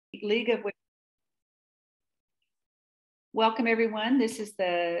League of Women. Welcome, everyone. This is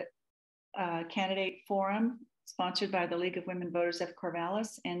the candidate forum sponsored by the League of Women Voters of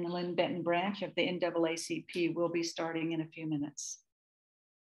Corvallis and the Lynn Benton branch of the NAACP. Will be starting in a few minutes.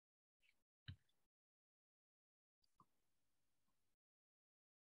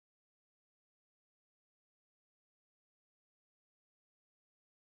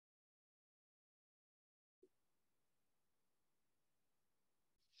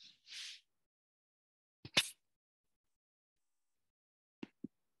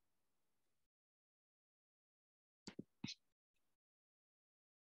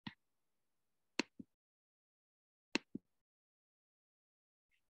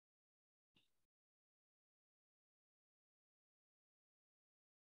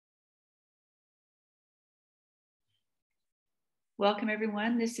 Welcome,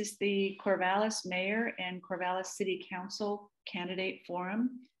 everyone. This is the Corvallis Mayor and Corvallis City Council Candidate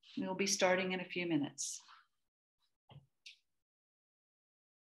Forum. We will be starting in a few minutes.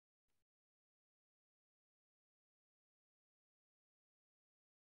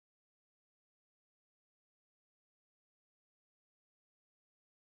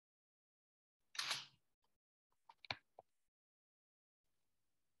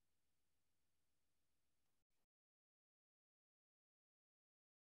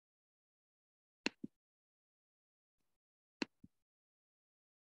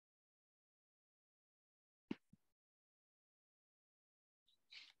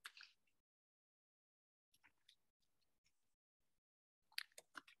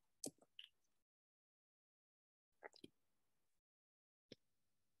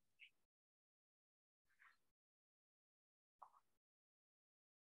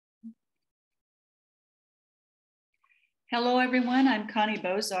 Hello, everyone. I'm Connie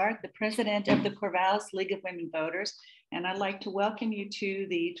Bozart, the president of the Corvallis League of Women Voters, and I'd like to welcome you to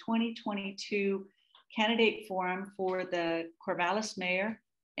the 2022 Candidate Forum for the Corvallis Mayor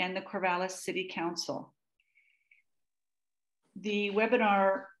and the Corvallis City Council. The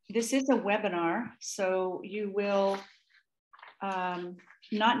webinar, this is a webinar, so you will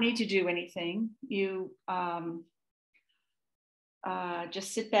not need to do anything. You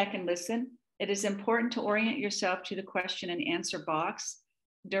just sit back and listen. It is important to orient yourself to the question and answer box.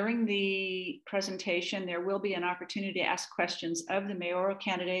 During the presentation, there will be an opportunity to ask questions of the mayoral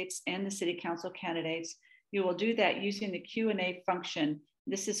candidates and the city council candidates. You will do that using the Q&A function.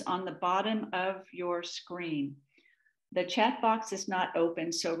 This is on the bottom of your screen. The chat box is not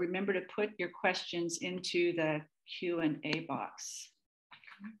open, so remember to put your questions into the Q&A box.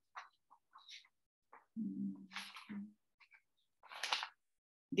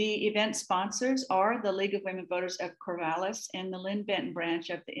 The event sponsors are the League of Women Voters of Corvallis and the Lynn Benton branch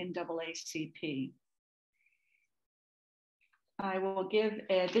of the NAACP. I will give,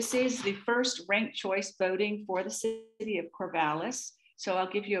 this is the first ranked choice voting for the city of Corvallis. So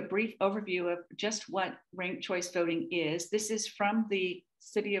I'll give you a brief overview of just what ranked choice voting is. This is from the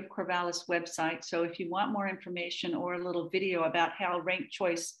City of Corvallis website. So if you want more information or a little video about how ranked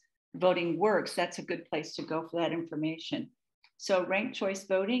choice voting works, that's a good place to go for that information. So ranked choice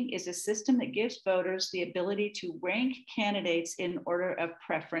voting is a system that gives voters the ability to rank candidates in order of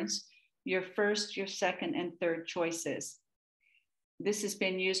preference, your first, your second, and third choices. This has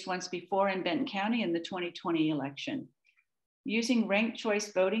been used once before in Benton County in the 2020 election. Using ranked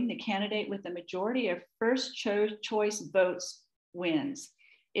choice voting, the candidate with the majority of first choice votes wins.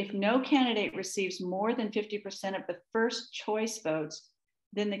 If no candidate receives more than 50% of the first choice votes,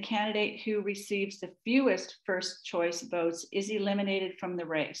 then the candidate who receives the fewest first choice votes is eliminated from the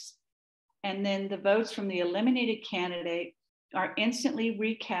race. And then the votes from the eliminated candidate are instantly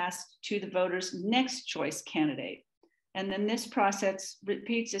recast to the voter's next choice candidate. And then this process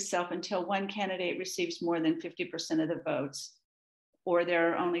repeats itself until one candidate receives more than 50% of the votes, or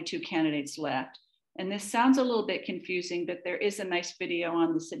there are only two candidates left. And this sounds a little bit confusing, but there is a nice video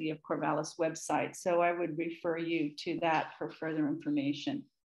on the City of Corvallis website. So I would refer you to that for further information.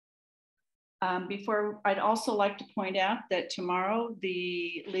 I'd also like to point out that tomorrow,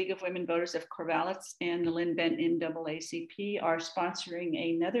 the League of Women Voters of Corvallis and the Lynn Benton NAACP are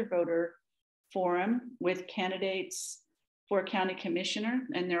sponsoring another voter forum with candidates for county commissioner.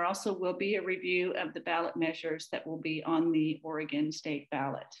 And there also will be a review of the ballot measures that will be on the Oregon state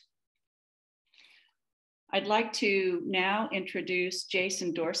ballot. I'd like to now introduce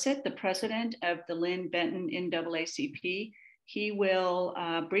Jason Dorsett, the president of the Lynn Benton NAACP. He will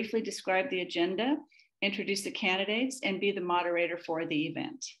briefly describe the agenda, introduce the candidates, and be the moderator for the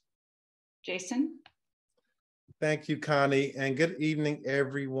event. Jason? Thank you, Connie, and good evening,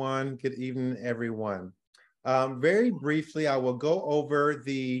 everyone. Good evening, everyone. Very briefly, I will go over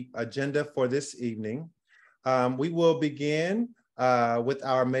the agenda for this evening. We will begin with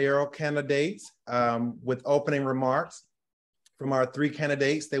our mayoral candidates with opening remarks from our three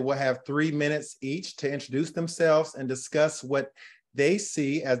candidates. They will have 3 minutes each to introduce themselves and discuss what they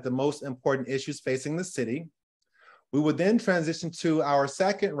see as the most important issues facing the city. We will then transition to our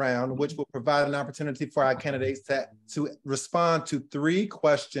second round, which will provide an opportunity for our candidates to respond to 3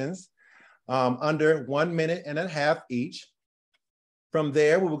 questions under 1.5 minutes each. From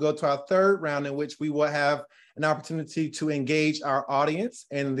there, we will go to our third round, in which we will have an opportunity to engage our audience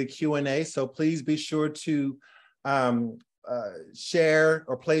in the Q&A. So please be sure to share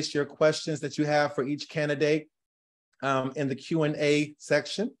or place your questions that you have for each candidate in the Q&A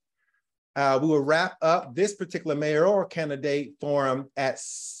section. We will wrap up this particular mayoral candidate forum at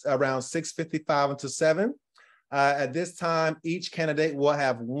around 6:55 until 7. At this time, each candidate will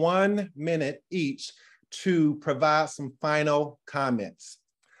have 1 minute each to provide some final comments.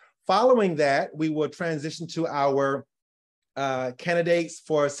 Following that, we will transition to our candidates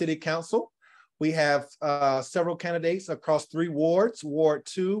for City Council. We have several candidates across 3 wards, Ward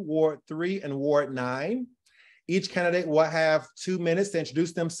 2, Ward 3, and Ward 9. Each candidate will have 2 minutes to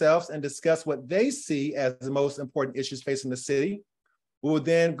introduce themselves and discuss what they see as the most important issues facing the city. We will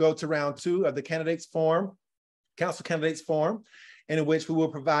then go to round 2 of the candidates forum, council candidates forum, in which we will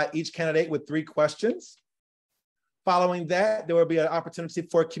provide each candidate with 3 questions. Following that, there will be an opportunity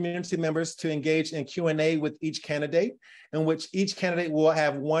for community members to engage in Q&A with each candidate, in which each candidate will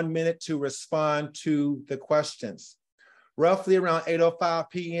have 1 minute to respond to the questions. Roughly around 8:05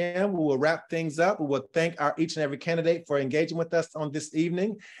 p.m., we will wrap things up. We will thank each and every candidate for engaging with us on this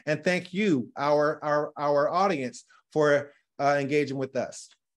evening, and thank you, our audience, for engaging with us.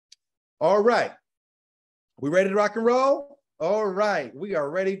 All right, we ready to rock and roll? All right, we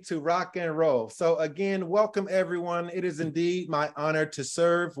are ready to rock and roll. So again, welcome everyone. It is indeed my honor to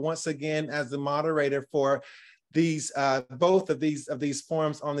serve once again as the moderator for these both of these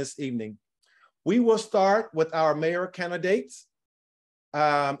forums on this evening. We will start with our mayor candidates.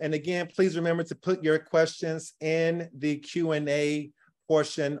 And again, please remember to put your questions in the Q&A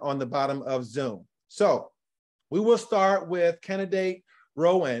portion on the bottom of Zoom. So we will start with candidate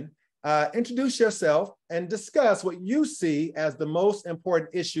Rowan. Introduce yourself and discuss what you see as the most important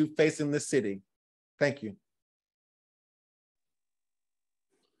issue facing the city. Thank you.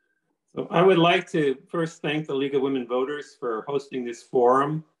 So I would like to first thank the League of Women Voters for hosting this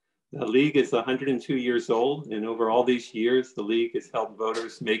forum. The League is 102 years old, and over all these years, the League has helped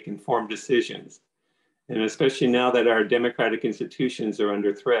voters make informed decisions. And especially now that our democratic institutions are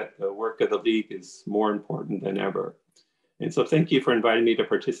under threat, the work of the League is more important than ever. And so thank you for inviting me to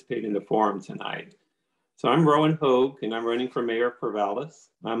participate in the forum tonight. So I'm Rowan Hogue, and I'm running for mayor of Corvallis.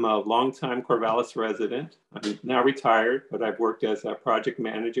 I'm a longtime Corvallis resident. I'm now retired, but I've worked as a project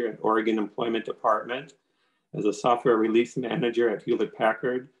manager at Oregon Employment Department, as a software release manager at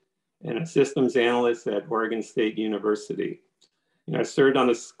Hewlett-Packard, and a systems analyst at Oregon State University. I served on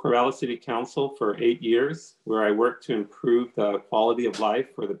the Corvallis City Council for 8 years, where I worked to improve the quality of life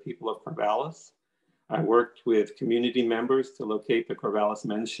for the people of Corvallis. I worked with community members to locate the Corvallis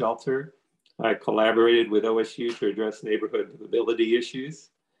Men's Shelter. I collaborated with OSU to address neighborhood livability issues.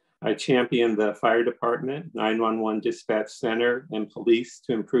 I championed the fire department, 911 dispatch center, and police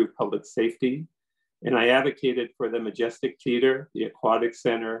to improve public safety. And I advocated for the Majestic Theater, the Aquatic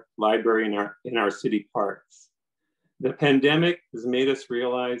Center, library in our city parks. The pandemic has made us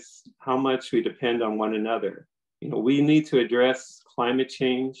realize how much we depend on one another. We need to address climate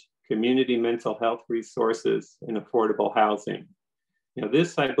change, community mental health resources, and affordable housing.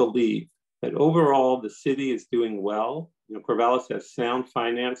 This, I believe, that overall the city is doing well. Corvallis has sound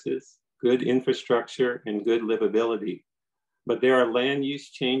finances, good infrastructure, and good livability. But there are land use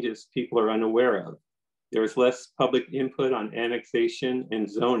changes people are unaware of. There is less public input on annexation and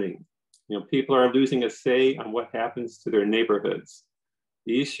zoning. People are losing a say on what happens to their neighborhoods.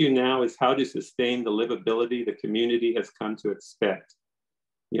 The issue now is how to sustain the livability the community has come to expect.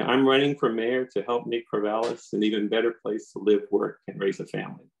 I'm running for mayor to help make Corvallis an even better place to live, work, and raise a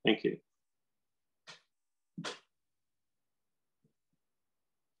family. Thank you.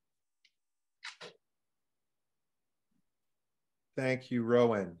 Thank you,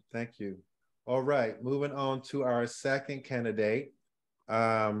 Rowan. Thank you. All right, moving on to our second candidate.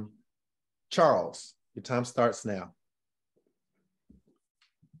 Charles, your time starts now.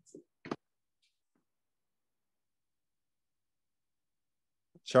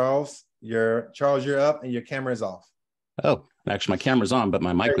 Charles, you're up and your camera is off. Oh, actually my camera's on, but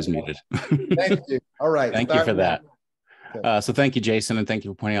my mic was muted. Thank you. All right. Thank you for that. So thank you, Jason, and thank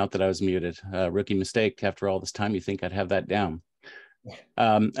you for pointing out that I was muted. Rookie mistake. After all this time, you think I'd have that down.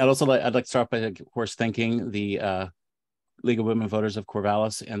 I'd like to start by, of course, thanking the League of Women Voters of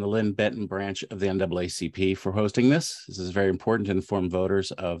Corvallis and the Lynn Benton branch of the NAACP for hosting this. This is very important to inform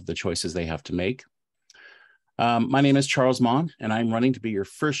voters of the choices they have to make. My name is Charles Mon, and I'm running to be your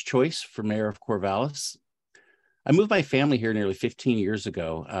first choice for mayor of Corvallis. I moved my family here nearly 15 years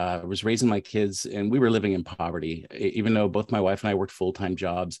ago. I was raising my kids, and we were living in poverty. Even though both my wife and I worked full-time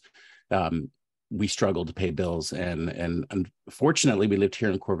jobs, we struggled to pay bills. And unfortunately, we lived here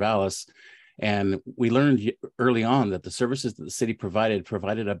in Corvallis, and we learned early on that the services that the city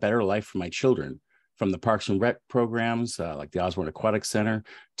provided a better life for my children, from the Parks and Rec programs, like the Osborne Aquatic Center,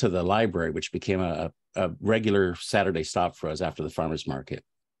 to the library, which became a regular Saturday stop for us after the farmers market.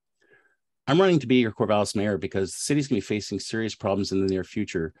 I'm running to be your Corvallis mayor because the city's going to be facing serious problems in the near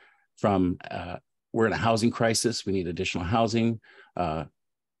future. We're in a housing crisis. We need additional housing.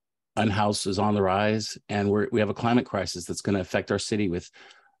 Unhoused is on the rise, and we have a climate crisis that's going to affect our city with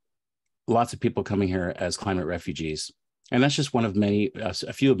lots of people coming here as climate refugees. And that's just one of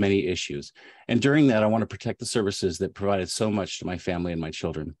a few of many issues. And during that, I want to protect the services that provided so much to my family and my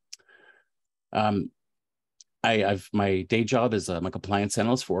children. My day job is I'm a compliance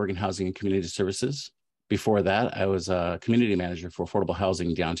analyst for Oregon Housing and Community Services. Before that, I was a community manager for affordable housing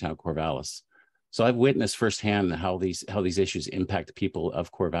in downtown Corvallis. So I've witnessed firsthand how these issues impact the people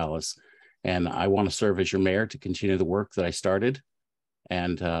of Corvallis. And I want to serve as your mayor to continue the work that I started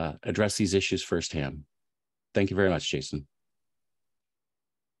and address these issues firsthand. Thank you very much, Jason.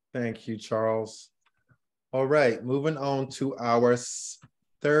 Thank you, Charles. All right, moving on to our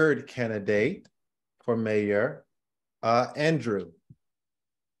third candidate for mayor, Andrew.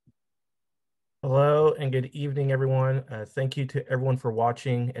 Hello and good evening, everyone. Thank you to everyone for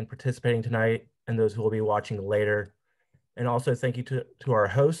watching and participating tonight, and those who will be watching later. And also thank you to our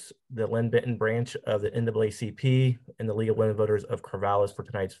hosts, the Lynn Benton branch of the NAACP and the League of Women Voters of Corvallis for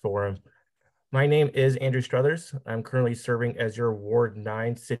tonight's forum. My name is Andrew Struthers. I'm currently serving as your Ward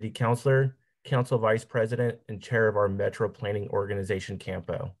 9 City Councilor, Council Vice President, and Chair of our Metro Planning Organization,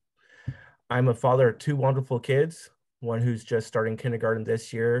 CAMPO. I'm a father of two wonderful kids, one who's just starting kindergarten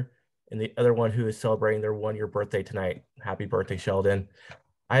this year, and the other one who is celebrating their 1-year birthday tonight. Happy birthday, Sheldon.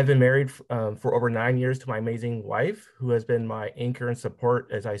 I have been married for over 9 years to my amazing wife, who has been my anchor and support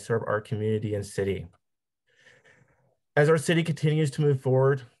as I serve our community and city. As our city continues to move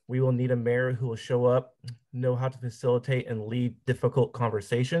forward, we will need a mayor who will show up, know how to facilitate and lead difficult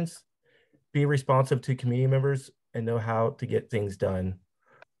conversations, be responsive to community members, and know how to get things done.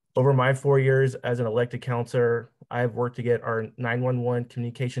 Over my 4 years as an elected councilor, I have worked to get our 911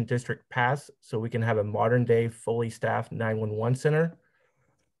 communication district passed so we can have a modern day, fully staffed 911 center.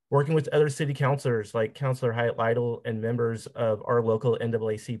 Working with other city councilors like Councilor Hyatt Lytle and members of our local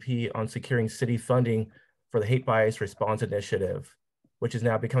NAACP on securing city funding for the Hate Bias Response Initiative, which is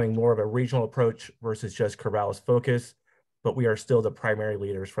now becoming more of a regional approach versus just Corvallis focus, but we are still the primary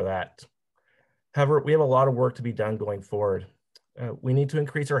leaders for that. However, we have a lot of work to be done going forward. We need to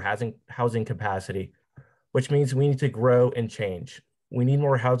increase our housing capacity, which means we need to grow and change. We need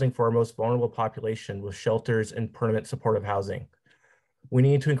more housing for our most vulnerable population with shelters and permanent supportive housing. We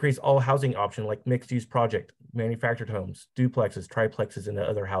need to increase all housing options like mixed-use project, manufactured homes, duplexes, triplexes, and the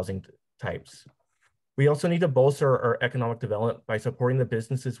other housing types. We also need to bolster our economic development by supporting the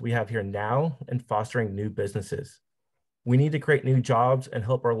businesses we have here now and fostering new businesses. We need to create new jobs and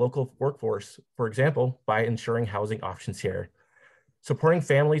help our local workforce, for example, by ensuring housing options here. Supporting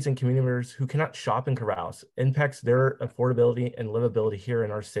families and community members who cannot shop in Corvallis impacts their affordability and livability here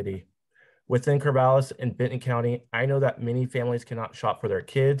in our city. Within Corvallis and Benton County, I know that many families cannot shop for their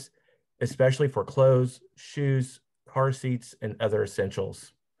kids, especially for clothes, shoes, car seats, and other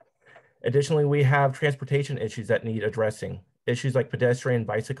essentials. Additionally, we have transportation issues that need addressing, issues like pedestrian and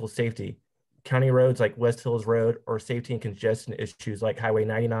bicycle safety, county roads like West Hills Road, or safety and congestion issues like Highway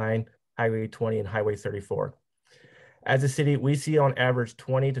 99, Highway 20, and Highway 34. As a city, we see on average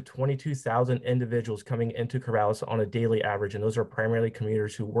 20 to 22,000 individuals coming into Corvallis on a daily average, and those are primarily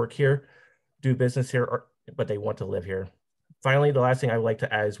commuters who work here, do business here, but they want to live here. Finally, the last thing I would like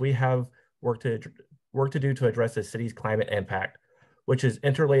to add is we have work to do to address the city's climate impact, which is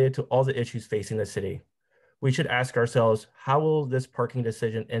interrelated to all the issues facing the city. We should ask ourselves, how will this parking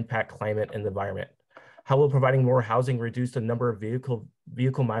decision impact climate and the environment? How will providing more housing reduce the number of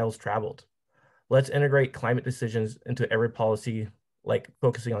vehicle miles traveled? Let's integrate climate decisions into every policy, like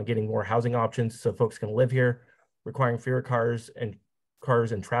focusing on getting more housing options so folks can live here, requiring fewer cars and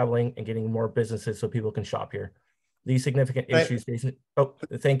traveling, and getting more businesses so people can shop here. These significant issues facing, oh,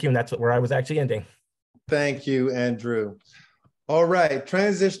 thank you, and that's where I was actually ending. Thank you, Andrew. All right,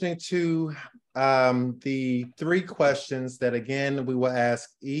 transitioning to the 3 questions that, again, we will ask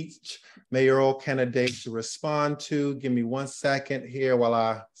each mayoral candidate to respond to. Give me 1 second here while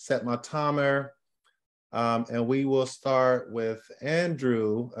I set my timer. And we will start with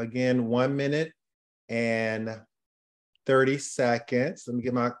Andrew. Again, 1 minute and 30 seconds. Let me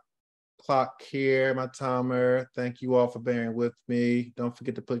get my clock here, my timer. Thank you all for bearing with me. Don't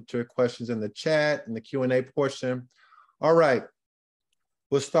forget to put your questions in the chat in the Q&A portion. All right.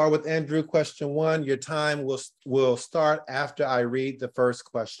 We'll start with Andrew. Question 1. Your time will start after I read the first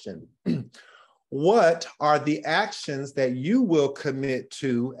question. What are the actions that you will commit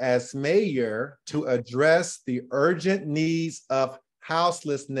to as mayor to address the urgent needs of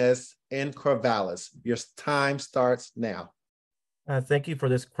houselessness in Corvallis? Your time starts now. Thank you for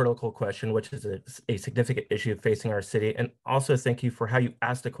this critical question, which is a significant issue facing our city. And also thank you for how you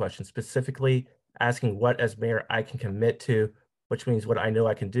asked the question, specifically asking what as mayor I can commit to, which means what I know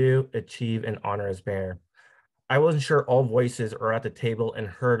I can do, achieve, and honor as mayor. I wasn't sure all voices are at the table and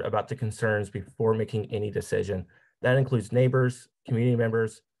heard about the concerns before making any decision. That includes neighbors, community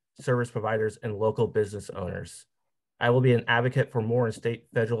members, service providers, and local business owners. I will be an advocate for more state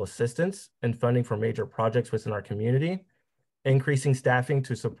federal assistance and funding for major projects within our community, increasing staffing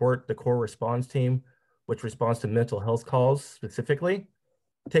to support the core response team, which responds to mental health calls specifically,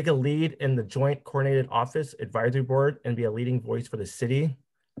 take a lead in the Joint Coordinated Office Advisory Board and be a leading voice for the city.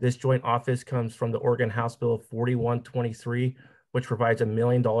 This joint office comes from the Oregon House Bill 4123, which provides $1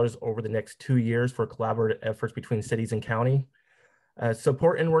 million over the next 2 years for collaborative efforts between cities and county.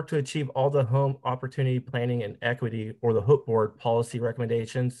 Support and work to achieve all the home opportunity planning and equity, or the HOPE board, policy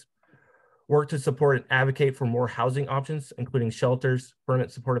recommendations. Work to support and advocate for more housing options, including shelters,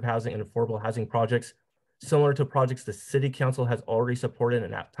 permanent supportive housing, and affordable housing projects, similar to projects the City Council has already supported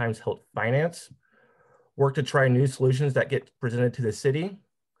and at times helped finance. Work to try new solutions that get presented to the city.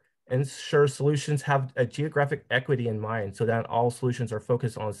 Ensure solutions have a geographic equity in mind so that all solutions are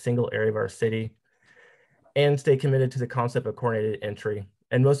focused on a single area of our city. And stay committed to the concept of coordinated entry.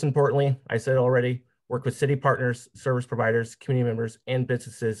 And most importantly, I said already, work with city partners, service providers, community members, and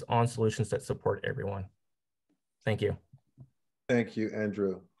businesses on solutions that support everyone. Thank you. Thank you,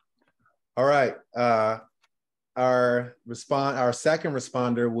 Andrew. All right. Our second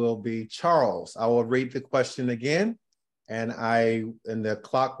responder will be Charles. I will read the question again, and the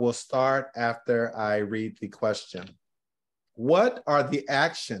clock will start after I read the question. What are the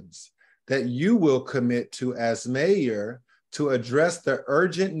actions that you will commit to as mayor to address the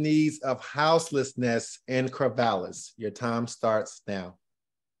urgent needs of houselessness in Corvallis? Your time starts now.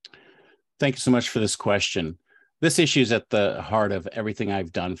 Thank you so much for this question. This issue is at the heart of everything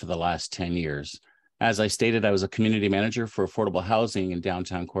I've done for the last 10 years. As I stated, I was a community manager for affordable housing in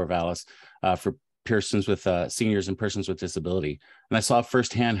downtown Corvallis for persons with seniors and persons with disability. And I saw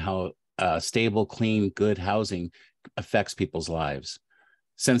firsthand how stable, clean, good housing affects people's lives.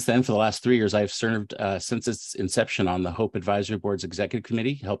 Since then, for the last 3 years, I've served since its inception on the HOPE Advisory Board's Executive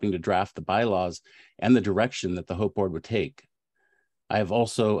Committee, helping to draft the bylaws and the direction that the HOPE Board would take. I have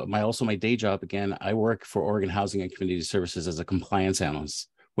also my day job, again, I work for Oregon Housing and Community Services as a compliance analyst,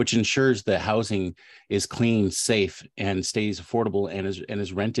 which ensures that housing is clean, safe, and stays affordable and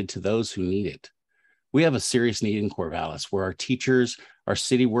is rented to those who need it. We have a serious need in Corvallis where our teachers, our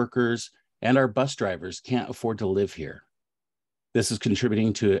city workers, and our bus drivers can't afford to live here. This is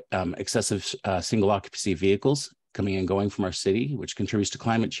contributing to excessive single occupancy vehicles coming and going from our city, which contributes to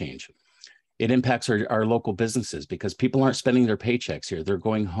climate change. It impacts our local businesses because people aren't spending their paychecks here. They're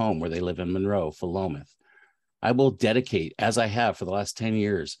going home where they live in Monroe, Philomath. I will dedicate, as I have for the last 10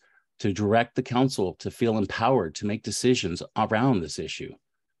 years, to direct the council to feel empowered to make decisions around this issue.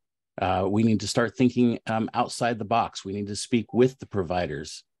 We need to start thinking outside the box. We need to speak with the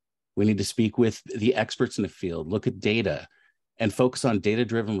providers. We need to speak with the experts in the field, look at data, and focus on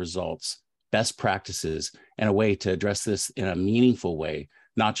data-driven results, best practices, and a way to address this in a meaningful way,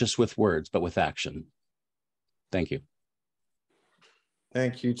 not just with words, but with action. Thank you.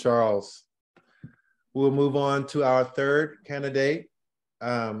 Thank you, Charles. We'll move on to our third candidate,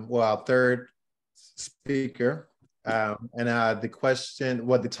 our third speaker.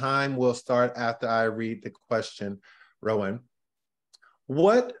 The time will start after I read the question, Rowan.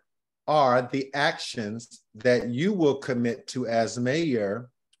 What are the actions that you will commit to as mayor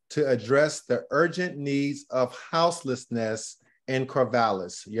to address the urgent needs of houselessness in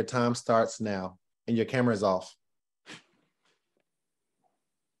Corvallis? Your time starts now, and your camera is off.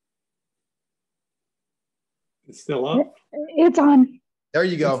 It's still up? It's on. There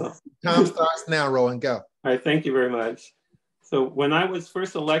you go. Time starts now, Rowan, go. All right, thank you very much. So when I was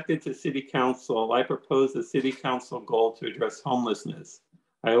first elected to city council, I proposed a city council goal to address homelessness.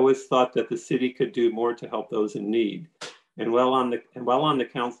 I always thought that the city could do more to help those in need. And while on the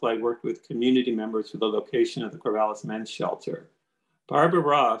council, I worked with community members for the location of the Corvallis Men's Shelter. Barbara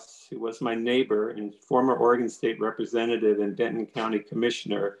Ross, who was my neighbor and former Oregon State Representative and Benton County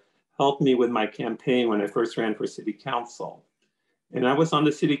Commissioner, helped me with my campaign when I first ran for city council. And I was on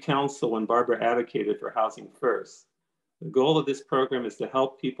the city council when Barbara advocated for Housing First. The goal of this program is to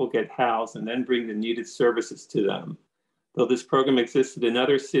help people get housed and then bring the needed services to them. Though this program existed in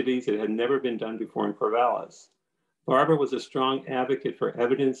other cities, it had never been done before in Corvallis. Barbara was a strong advocate for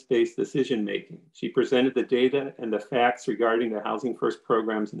evidence-based decision-making. She presented the data and the facts regarding the Housing First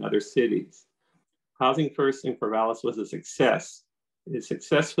programs in other cities. Housing First in Corvallis was a success. It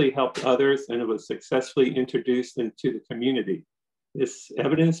successfully helped others, and it was successfully introduced into the community. This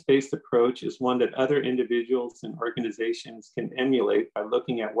evidence-based approach is one that other individuals and organizations can emulate by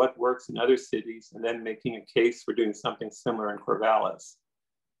looking at what works in other cities and then making a case for doing something similar in Corvallis.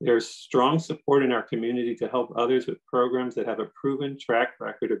 There's strong support in our community to help others with programs that have a proven track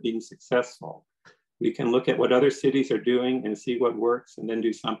record of being successful. We can look at what other cities are doing and see what works and then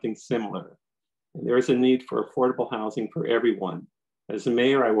do something similar. And there is a need for affordable housing for everyone. As the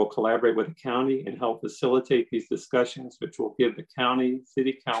mayor, I will collaborate with the county and help facilitate these discussions, which will give the county,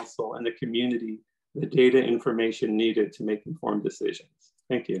 city council, and the community the data information needed to make informed decisions.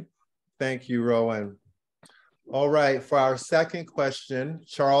 Thank you. Thank you, Rowan. All right, for our second question,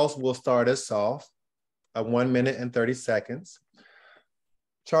 Charles will start us off at 1 minute and 30 seconds.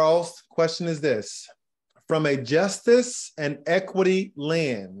 Charles, question is this: from a justice and equity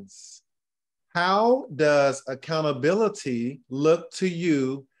lens, how does accountability look to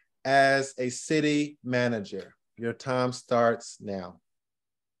you as a city manager? Your time starts now.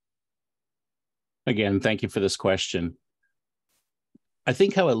 Again, thank you for this question. I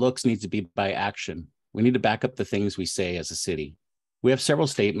think how it looks needs to be by action. We need to back up the things we say as a city. We have several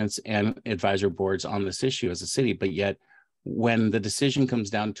statements and advisory boards on this issue as a city, but yet when the decision comes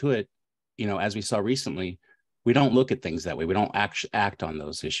down to it, as we saw recently, we don't look at things that way. We don't act on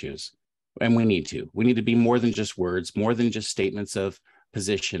those issues. And we need to. We need to be more than just words, more than just statements of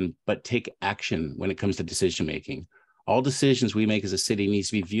position, but take action when it comes to decision making. All decisions we make as a city needs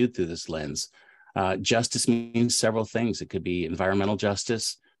to be viewed through this lens. Justice means several things. It could be environmental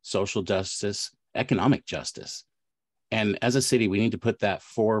justice, social justice, economic justice. And as a city, we need to put that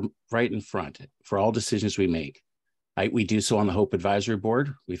right in front for all decisions we make. We do so on the Hope Advisory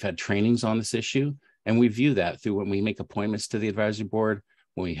Board. We've had trainings on this issue, and we view that through when we make appointments to the advisory board,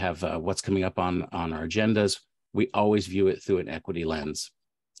 when we have what's coming up on our agendas. We always view it through an equity lens.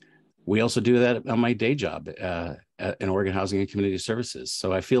 We also do that on my day job in Oregon Housing and Community Services.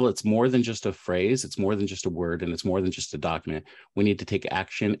 So I feel it's more than just a phrase, it's more than just a word, and it's more than just a document. We need to take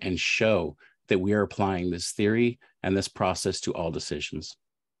action and show that we are applying this theory and this process to all decisions.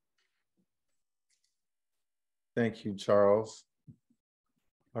 Thank you, Charles.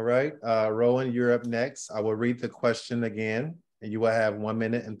 All right, Rowan, you're up next. I will read the question again, and you will have 1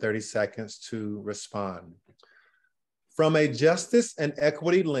 minute and 30 seconds to respond. From a justice and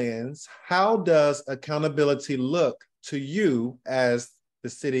equity lens, how does accountability look to you as the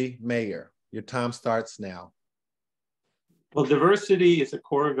city mayor? Your time starts now. Well, diversity is a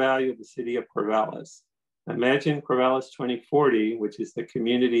core value of the city of Corvallis. Imagine Corvallis 2040, which is the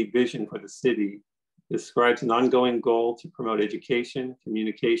community vision for the city, describes an ongoing goal to promote education,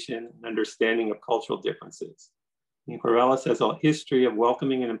 communication, and understanding of cultural differences. And Corvallis has a history of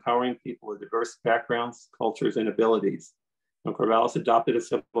welcoming and empowering people with diverse backgrounds, cultures, and abilities. And Corvallis adopted a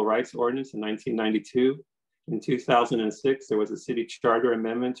civil rights ordinance in 1992. In 2006, there was a city charter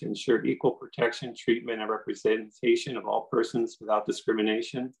amendment to ensure equal protection, treatment, and representation of all persons without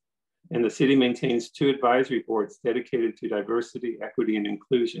discrimination. And the city maintains 2 advisory boards dedicated to diversity, equity, and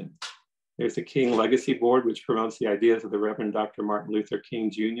inclusion. There's the King Legacy Board, which promotes the ideas of the Reverend Dr. Martin Luther King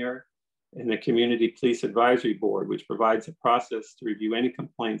Jr., and the Community Police Advisory Board, which provides a process to review any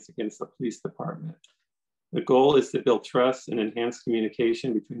complaints against the police department. The goal is to build trust and enhance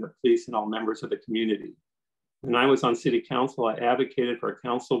communication between the police and all members of the community. When I was on city council, I advocated for a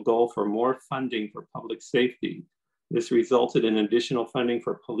council goal for more funding for public safety. This resulted in additional funding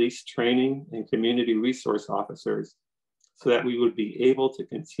for police training and community resource officers so that we would be able to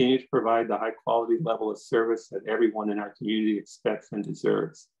continue to provide the high quality level of service that everyone in our community expects and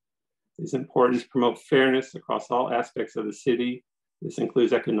deserves. It's important to promote fairness across all aspects of the city. This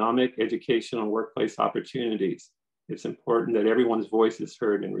includes economic, educational, and workplace opportunities. It's important that everyone's voice is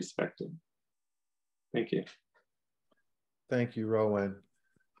heard and respected. Thank you. Thank you, Rowan.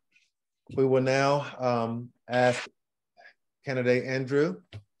 We will now ask Candidate Andrew,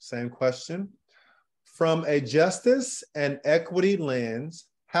 same question. From a justice and equity lens,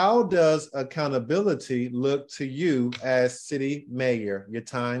 how does accountability look to you as city mayor? Your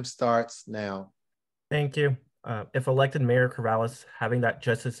time starts now. Thank you. If elected Mayor Corvallis, having that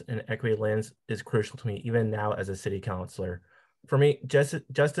justice and equity lens is crucial to me, even now as a city councilor. For me,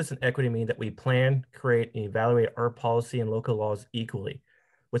 justice and equity mean that we plan, create, and evaluate our policy and local laws equally,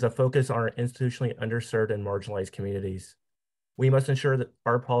 with a focus on our institutionally underserved and marginalized communities. We must ensure that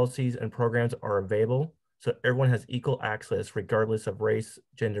our policies and programs are available so everyone has equal access regardless of race,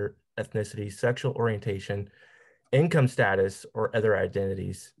 gender, ethnicity, sexual orientation, income status, or other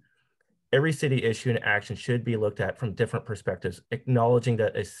identities. Every city issue and action should be looked at from different perspectives, acknowledging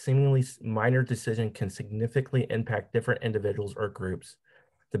that a seemingly minor decision can significantly impact different individuals or groups.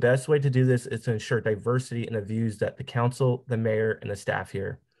 The best way to do this is to ensure diversity in the views that the council, the mayor, and the staff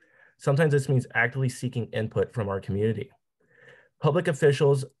hear. Sometimes this means actively seeking input from our community. Public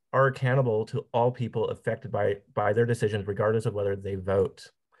officials are accountable to all people affected by their decisions, regardless of whether they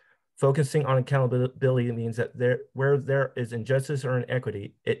vote. Focusing on accountability means that where there is injustice or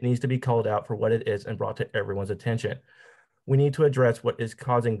inequity, it needs to be called out for what it is and brought to everyone's attention. We need to address what is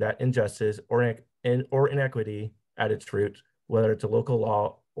causing that injustice or inequity at its root, whether it's a local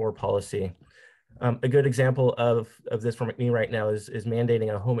law or policy. A good example of this for me right now is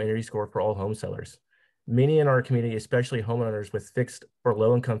mandating a home energy score for all home sellers. Many in our community, especially homeowners with fixed or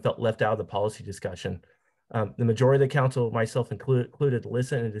low income, felt left out of the policy discussion. The majority of the council, myself included,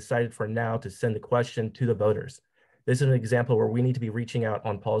 listened and decided for now to send the question to the voters. This is an example where we need to be reaching out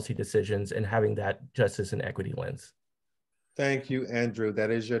on policy decisions and having that justice and equity lens. Thank you, Andrew.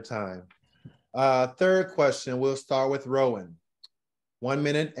 That is your time. Third question, we'll start with Rowan. 1.5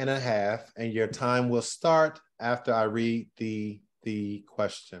 minutes, and your time will start after I read the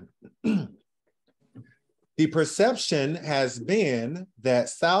question. The perception has been that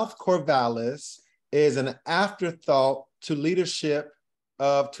South Corvallis is an afterthought to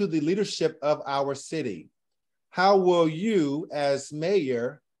the leadership of our city. How will you, as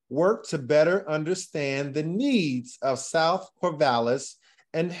mayor, work to better understand the needs of South Corvallis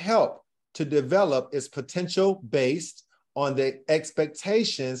and help to develop its potential based on the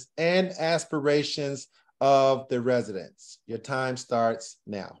expectations and aspirations of the residents? Your time starts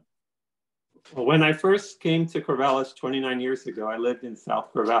now. Well, when I first came to Corvallis 29 years ago, I lived in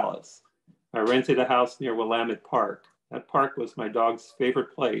South Corvallis. I rented a house near Willamette Park. That park was my dog's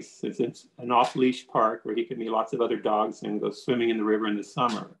favorite place, since it's an off-leash park where he can meet lots of other dogs and go swimming in the river in the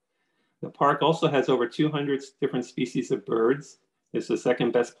summer. The park also has over 200 different species of birds. It's the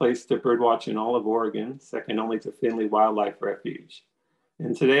second best place to birdwatch in all of Oregon, second only to Finley Wildlife Refuge.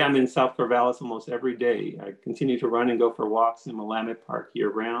 And today I'm in South Corvallis almost every day. I continue to run and go for walks in Willamette Park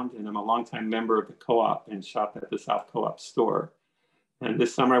year-round, and I'm a longtime member of the co-op and shop at the South Co-op store. And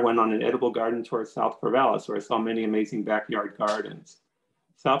this summer I went on an edible garden tour of South Corvallis, where I saw many amazing backyard gardens.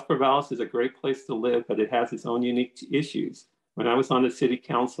 South Corvallis is a great place to live, but it has its own unique issues. When I was on the city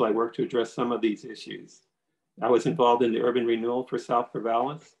council, I worked to address some of these issues. I was involved in the urban renewal for South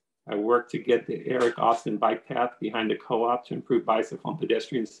Corvallis. I worked to get the Eric Austin bike path behind the co-op to improve bicycle and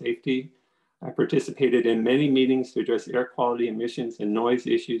pedestrian safety. I participated in many meetings to address air quality, emissions, and noise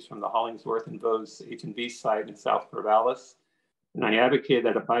issues from the Hollingsworth and Vose H&B site in South Corvallis. And I advocated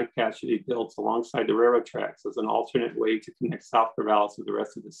that a bike path should be built alongside the railroad tracks as an alternate way to connect South Corvallis with the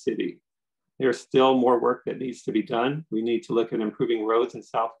rest of the city. There's still more work that needs to be done. We need to look at improving roads in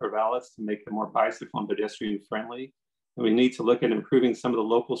South Corvallis to make them more bicycle and pedestrian friendly. And we need to look at improving some of the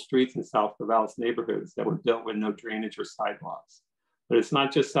local streets in South Corvallis neighborhoods that were built with no drainage or sidewalks. But it's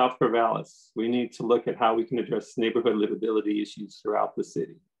not just South Corvallis. We need to look at how we can address neighborhood livability issues throughout the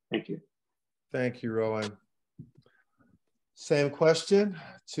city. Thank you. Thank you, Rowan. Same question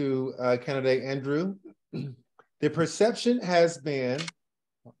to candidate Andrew. The perception has been,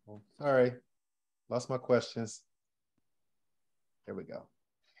 sorry, lost my questions. There we go.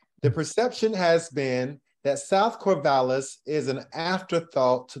 The perception has been that South Corvallis is an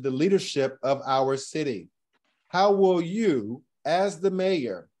afterthought to the leadership of our city. How will you, as the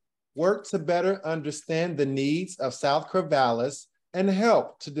mayor, work to better understand the needs of South Corvallis and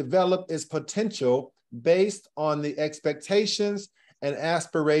help to develop its potential based on the expectations and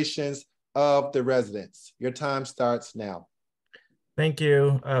aspirations of the residents? Your time starts now. Thank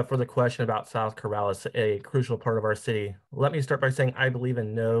you for the question about South Corvallis, a crucial part of our city. Let me start by saying I believe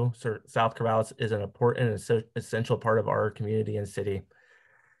and know South Corvallis is an important and essential part of our community and city.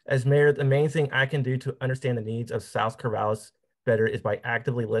 As mayor, the main thing I can do to understand the needs of South Corvallis better is by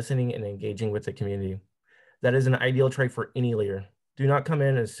actively listening and engaging with the community. That is an ideal trait for any leader. Do not come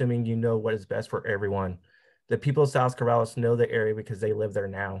in assuming you know what is best for everyone. The people of South Corvallis know the area because they live there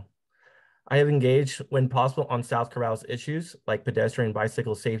now. I have engaged when possible on South Corvallis issues like pedestrian and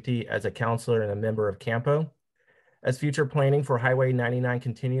bicycle safety as a counselor and a member of CAMPO. As future planning for Highway 99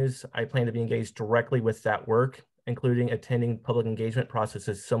 continues, I plan to be engaged directly with that work, including attending public engagement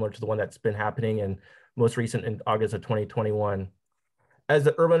processes similar to the one that's been happening and most recent in August of 2021. As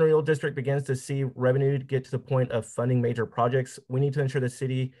the urban renewal district begins to see revenue get to the point of funding major projects, we need to ensure the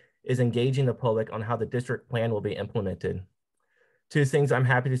city is engaging the public on how the district plan will be implemented. Two things I'm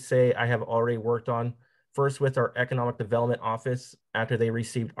happy to say I have already worked on. First, with our Economic Development Office, after they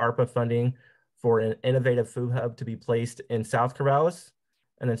received ARPA funding for an innovative food hub to be placed in South Corvallis.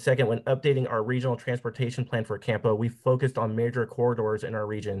 And then second, when updating our regional transportation plan for Campo, we focused on major corridors in our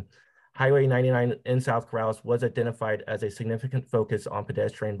region. Highway 99 in South Corvallis was identified as a significant focus on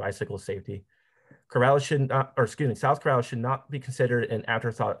pedestrian bicycle safety. Corvallis should not, or excuse me, South Corvallis should not be considered an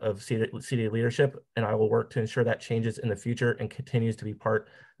afterthought of city leadership, and I will work to ensure that changes in the future and continues to be part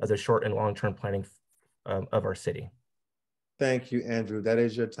of the short and long-term planning of our city. Thank you, Andrew. That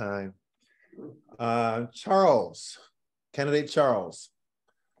is your time. Charles, candidate Charles.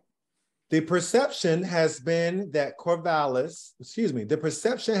 The perception has been that the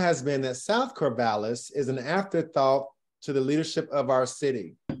perception has been that South Corvallis is an afterthought to the leadership of our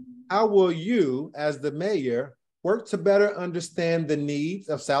city. How will you, as the mayor, work to better understand the needs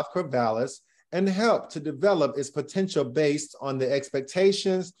of South Corvallis and help to develop its potential based on the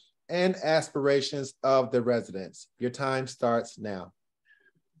expectations and aspirations of the residents? Your time starts now.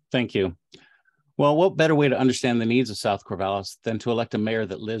 Thank you. Well, what better way to understand the needs of South Corvallis than to elect a mayor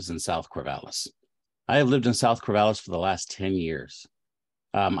that lives in South Corvallis? I have lived in South Corvallis for the last 10 years.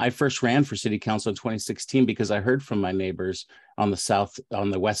 I first ran for city council in 2016 because I heard from my neighbors on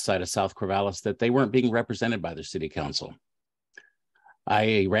the west side of South Corvallis that they weren't being represented by their city council.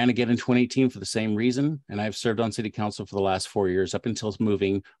 I ran again in 2018 for the same reason, and I've served on city council for the last 4 years up until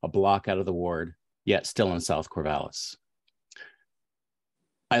moving a block out of the ward, yet still in South Corvallis.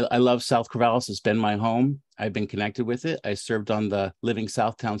 I love South Corvallis. It's been my home. I've been connected with it. I served on the Living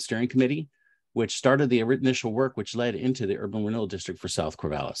Southtown Steering Committee, which started the initial work, which led into the Urban Renewal District for South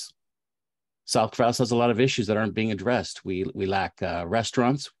Corvallis. South Corvallis has a lot of issues that aren't being addressed. We lack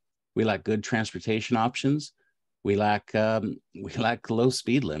restaurants. We lack good transportation options. We lack low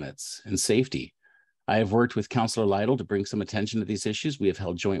speed limits and safety. I have worked with Councilor Lytle to bring some attention to these issues. We have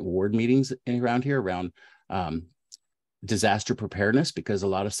held joint ward meetings around here around disaster preparedness, because a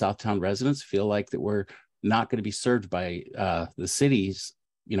lot of Southtown residents feel like that we're not going to be served by the city's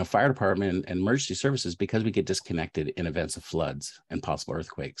fire department and emergency services because we get disconnected in events of floods and possible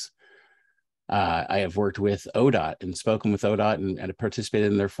earthquakes. I have worked with ODOT and spoken with ODOT and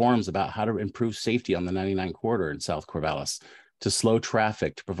participated in their forums about how to improve safety on the 99 corridor in South Corvallis, to slow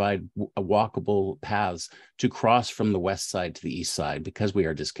traffic, to provide walkable paths to cross from the west side to the east side because we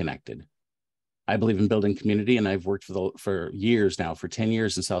are disconnected. I believe in building community, and I've worked for years now, for 10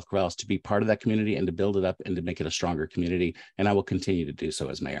 years in South Corvallis, to be part of that community and to build it up and to make it a stronger community. And I will continue to do so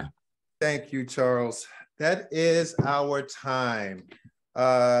as mayor. Thank you, Charles. That is our time.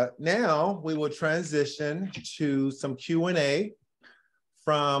 Now we will transition to some Q&A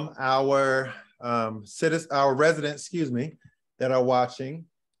from our residents, that are watching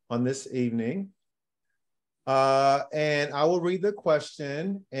on this evening. And I will read the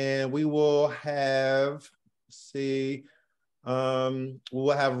question, and we will have, we'll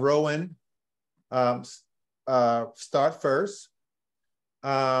have Rowan start first,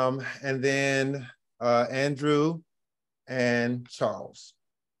 and then Andrew and Charles.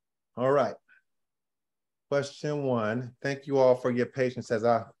 All right. Question one. Thank you all for your patience as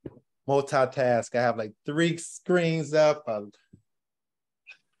I multitask. I have like 3 screens up,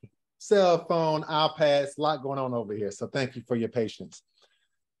 cell phone, iPads, a lot going on over here. So thank you for your patience.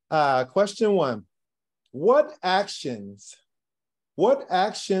 Question one, what actions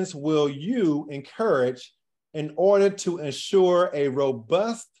will you encourage in order to ensure a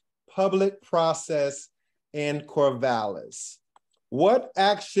robust public process in Corvallis? What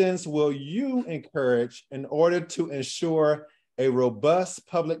actions will you encourage in order to ensure a robust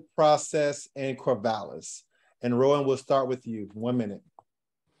public process in Corvallis? And Rowan, we'll start with you. 1 minute.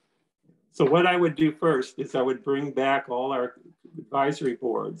 So what I would do first is I would bring back all our advisory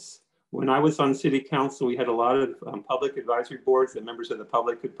boards. When I was on city council, we had a lot of public advisory boards that members of the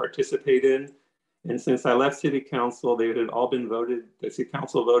public could participate in. And since I left city council, they had all been voted, the city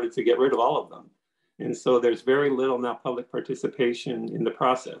council voted to get rid of all of them. And so there's very little now public participation in the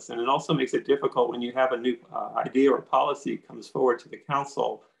process. And it also makes it difficult when you have a new idea or policy comes forward to the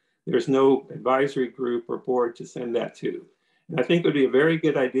council. There's no advisory group or board to send that to. I think it would be a very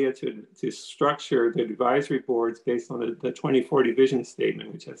good idea to structure the advisory boards based on the 2040 vision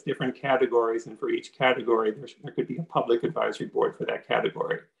statement, which has different categories. And for each category, there could be a public advisory board for that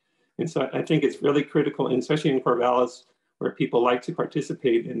category. And so I think it's really critical, and especially in Corvallis, where people like to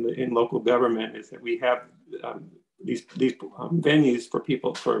participate in local government, is that we have these venues for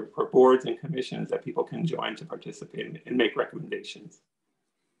people, for boards and commissions that people can join to participate and make recommendations.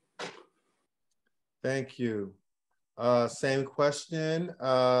 Thank you. Same question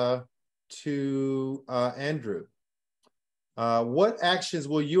to Andrew. What actions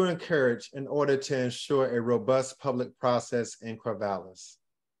will you encourage in order to ensure a robust public process in Corvallis?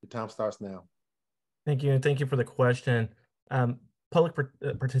 Your time starts now. Thank you, and thank you for the question. Public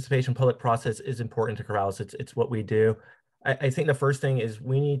participation, public process is important to Corvallis. It's what we do. I think the first thing is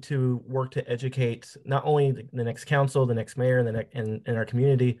we need to work to educate not only the next council, the next mayor, and our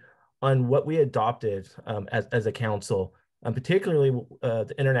community on what we adopted as a council, particularly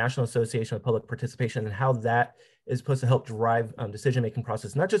the International Association of Public Participation, and how that is supposed to help drive decision-making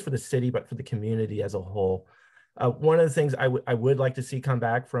process, not just for the city, but for the community as a whole. One of the things I would like to see come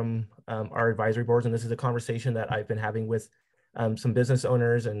back from our advisory boards, and this is a conversation that I've been having with some business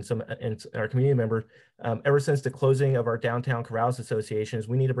owners and our community members, ever since the closing of our Downtown Corvallis Association, is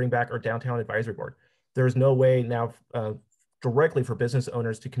we need to bring back our Downtown Advisory Board. There is no way now directly for business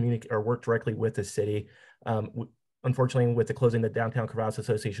owners to communicate or work directly with the city. Unfortunately, with the closing of the Downtown Corvallis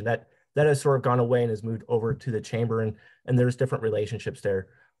Association, that has sort of gone away and has moved over to the chamber, and there's different relationships there.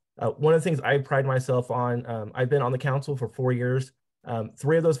 One of the things I pride myself on, I've been on the council for 4 years.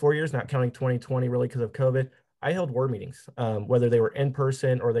 3 of those 4 years, not counting 2020 really because of COVID, I held ward meetings, whether they were in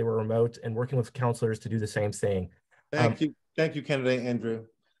person or they were remote, and working with counselors to do the same thing. Thank you, candidate Andrew.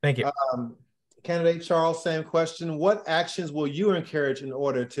 Thank you. Candidate Charles, same question. What actions will you encourage in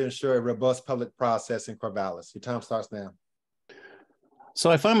order to ensure a robust public process in Corvallis? Your time starts now. So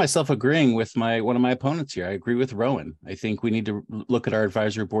I find myself agreeing with one of my opponents here. I agree with Rowan. I think we need to look at our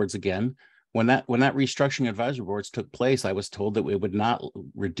advisory boards again. When that restructuring advisory boards took place, I was told that we would not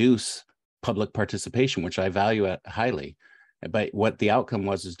reduce public participation, which I value highly. But what the outcome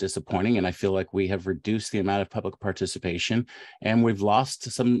was is disappointing, and I feel like we have reduced the amount of public participation, and we've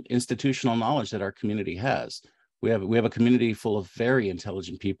lost some institutional knowledge that our community has. We have a community full of very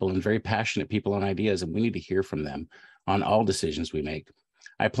intelligent people and very passionate people on ideas, and we need to hear from them on all decisions we make.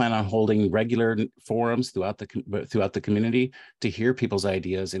 I plan on holding regular forums throughout the community to hear people's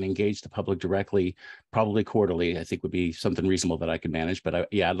ideas and engage the public directly, probably quarterly. I think would be something reasonable that I could manage.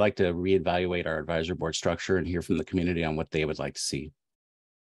 But I'd like to reevaluate our advisory board structure and hear from the community on what they would like to see.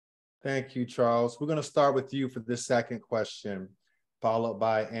 Thank you, Charles. We're going to start with you for this second question, followed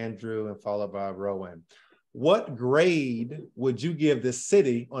by Andrew and followed by Rowan. What grade would you give the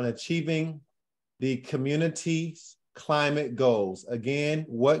city on achieving the community's climate goals? Again,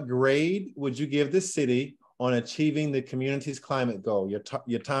 what grade would you give the city on achieving the community's climate goal?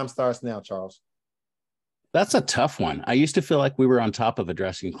 Your time starts now, Charles. That's a tough one. I used to feel like we were on top of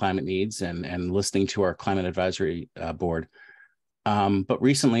addressing climate needs and listening to our climate advisory board. But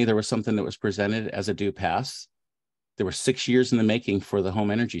recently there was something that was presented as a due pass. There were 6 years in the making for the home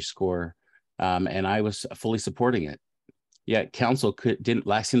energy score, and I was fully supporting it. Yet council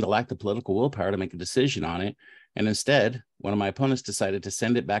didn't seem to lack the political willpower to make a decision on it. And instead, one of my opponents decided to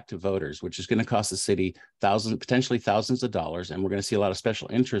send it back to voters, which is going to cost the city potentially thousands of dollars. And we're going to see a lot of special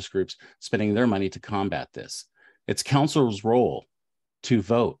interest groups spending their money to combat this. It's council's role to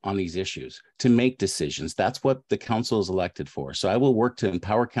vote on these issues, to make decisions. That's what the council is elected for. So I will work to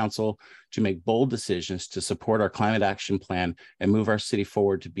empower council to make bold decisions to support our climate action plan and move our city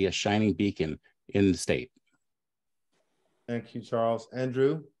forward to be a shining beacon in the state. Thank you, Charles.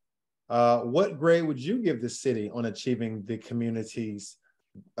 Andrew? What grade would you give the city on achieving the community's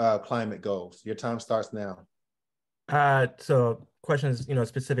climate goals? Your time starts now. So question is,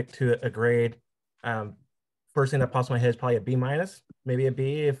 specific to a grade. First thing that pops in my head is probably a B-, maybe a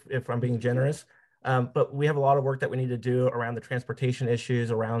B if I'm being generous. But we have a lot of work that we need to do around the transportation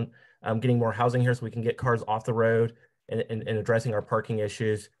issues, around getting more housing here so we can get cars off the road and addressing our parking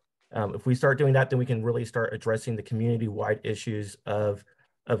issues. If we start doing that, then we can really start addressing the community-wide issues of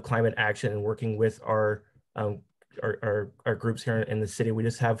climate action and working with our groups here in the city. We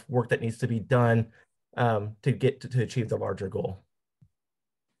just have work that needs to be done to achieve the larger goal.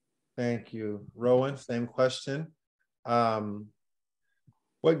 Thank you. Rowan, same question.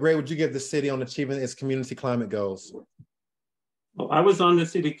 What grade would you give the city on achieving its community climate goals? Well, I was on the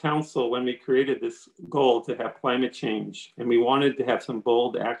city council when we created this goal to have climate change, and we wanted to have some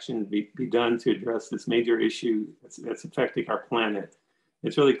bold action be done to address this major issue that's affecting our planet.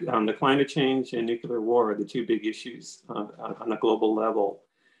 It's really the climate change and nuclear war are the two big issues on a global level.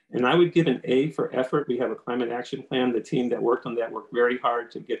 And I would give an A for effort. We have a climate action plan. The team that worked on that worked very hard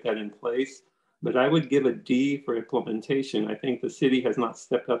to get that in place. But I would give a D for implementation. I think the city has not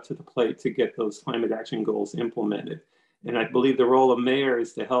stepped up to the plate to get those climate action goals implemented. And I believe the role of mayor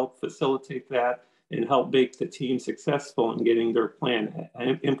is to help facilitate that and help make the team successful in getting their plan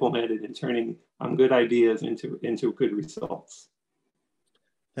implemented and turning good ideas into good results.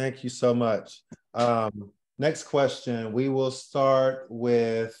 Thank you so much. Next question, we will start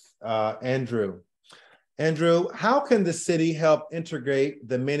with Andrew. Andrew, how can the city help integrate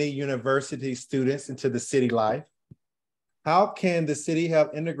the many university students into the city life? How can the city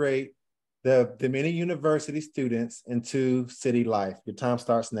help integrate the many university students into city life? Your time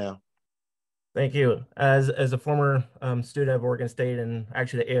starts now. Thank you. As a former student of Oregon State and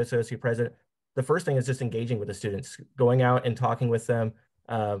actually the ASOC president, the first thing is just engaging with the students, going out and talking with them,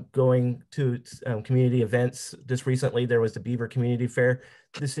 going to community events. Just recently, there was the Beaver Community Fair.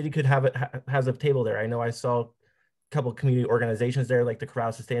 The city could has a table there. I know I saw a couple of community organizations there, like the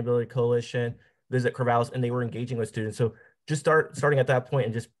Corvallis Sustainability Coalition, Visit Corvallis, and they were engaging with students. So just starting at that point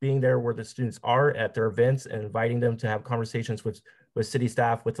and just being there where the students are at their events and inviting them to have conversations with city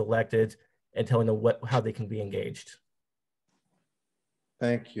staff, with electeds, and telling them how they can be engaged.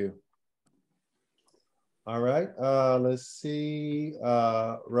 Thank you. All right, let's see,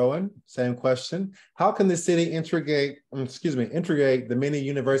 Rowan, same question. How can the city integrate the many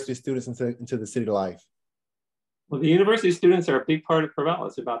university students into the city life? Well, the university students are a big part of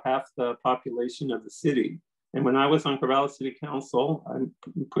Corvallis, about half the population of the city. And when I was on Corvallis City Council, I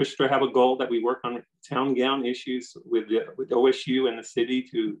pushed to have a goal that we work on town gown issues with OSU and the city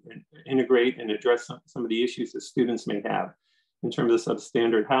to integrate and address some of the issues that students may have in terms of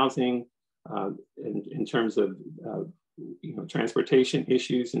substandard housing, in terms of transportation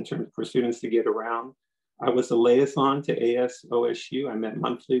issues, in terms for students to get around. I was a liaison to ASOSU. I met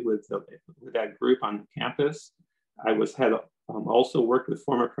monthly with that group on campus. I had also worked with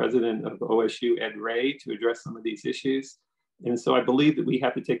former president of OSU, Ed Ray, to address some of these issues. And so I believe that we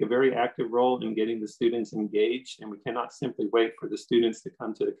have to take a very active role in getting the students engaged, and we cannot simply wait for the students to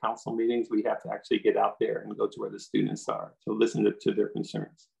come to the council meetings. We have to actually get out there and go to where the students are to listen to their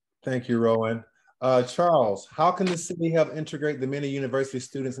concerns. Thank you, Rowan. Charles, how can the city help integrate the many university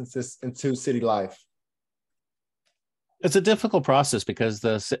students into city life? It's a difficult process because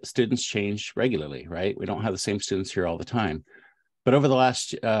the students change regularly, right? We don't have the same students here all the time. But over the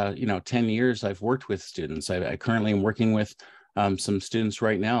last, 10 years, I've worked with students. I currently am working with some students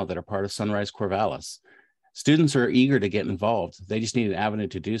right now that are part of Sunrise Corvallis. Students are eager to get involved. They just need an avenue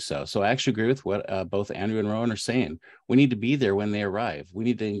to do so. So I actually agree with what both Andrew and Rowan are saying. We need to be there when they arrive. We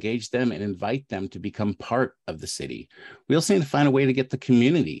need to engage them and invite them to become part of the city. We also need to find a way to get the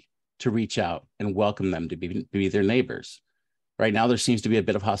community to reach out and welcome them to be their neighbors. Right now, there seems to be a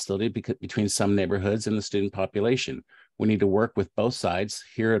bit of hostility between some neighborhoods and the student population. We need to work with both sides,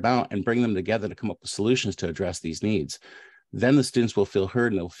 hear it out, and bring them together to come up with solutions to address these needs. Then the students will feel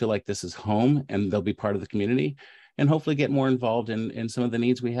heard and they'll feel like this is home and they'll be part of the community and hopefully get more involved in some of the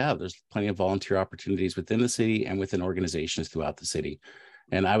needs we have. There's plenty of volunteer opportunities within the city and within organizations throughout the city.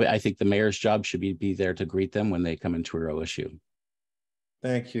 And I think the mayor's job should be there to greet them when they come into our OSU.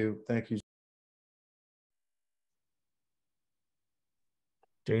 Thank you. Thank you.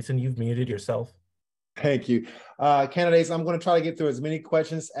 Jason, you've muted yourself. Thank you. Candidates, I'm going to try to get through as many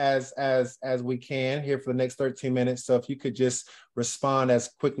questions as we can here for the next 13 minutes. So if you could just respond as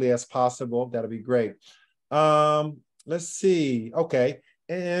quickly as possible, that'll be great. Let's see. Okay.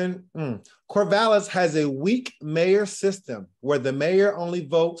 And Corvallis has a weak mayor system where the mayor only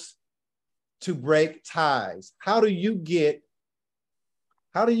votes to break ties. How do you get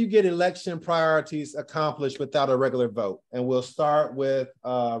election priorities accomplished without a regular vote? And we'll start with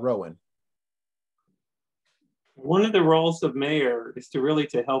Rowan. One of the roles of mayor is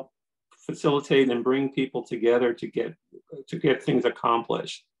to help facilitate and bring people together to get things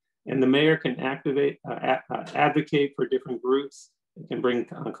accomplished. And the mayor can advocate for different groups. It can bring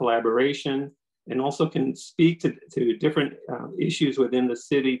collaboration, and also can speak to different issues within the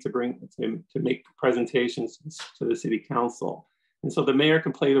city to make presentations to the city council. And so the mayor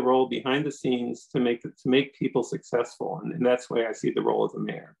can play the role behind the scenes to make people successful. And that's why I see the role of the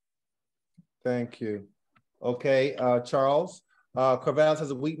mayor. Thank you. Okay, Charles, Corvallis has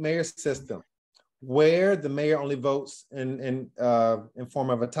a weak mayor system where the mayor only votes in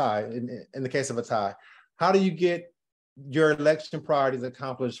form of a tie, in the case of a tie. How do you get your election priorities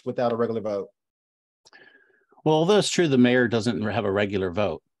accomplished without a regular vote? Well, although it's true the mayor doesn't have a regular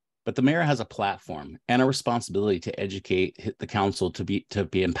vote, but the mayor has a platform and a responsibility to educate the council to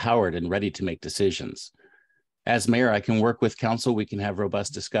be empowered and ready to make decisions. As mayor, I can work with council. We can have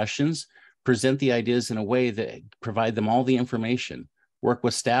robust discussions, present the ideas in a way that provide them all the information, work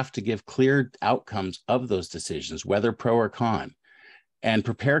with staff to give clear outcomes of those decisions, whether pro or con, and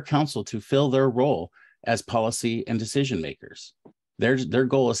prepare council to fill their role as policy and decision makers. Their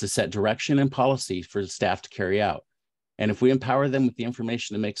goal is to set direction and policy for the staff to carry out. And if we empower them with the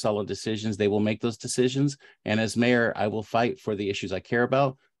information to make solid decisions, they will make those decisions. And as mayor, I will fight for the issues I care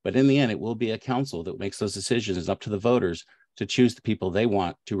about. But in the end, it will be a council that makes those decisions. It's up to the voters to choose the people they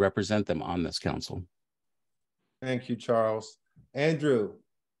want to represent them on this council. Thank you, Charles. Andrew,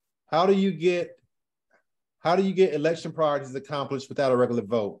 how do you get election priorities accomplished without a regular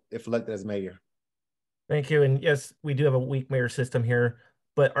vote if elected as mayor? Thank you. And yes, we do have a weak mayor system here,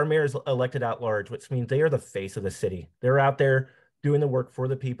 but our mayor is elected at large, which means they are the face of the city. They're out there doing the work for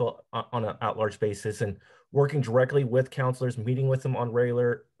the people on an at-large basis and working directly with councilors, meeting with them on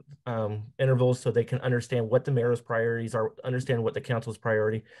regular intervals so they can understand what the mayor's priorities are, understand what the council's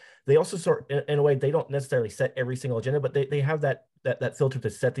priority. They also sort, in a way, they don't necessarily set every single agenda, but they have that filter to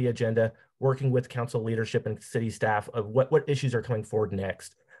set the agenda, working with council leadership and city staff of what issues are coming forward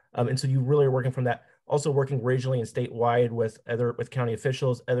next. And so you really are working from that. Also working regionally and statewide with county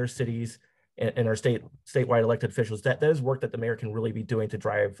officials, other cities, and our statewide elected officials. That is work that the mayor can really be doing to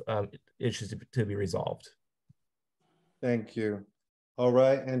drive issues to be resolved. Thank you. All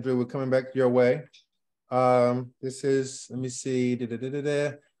right, Andrew, we're coming back your way. This is, let me see.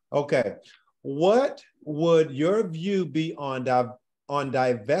 Okay, what would your view be on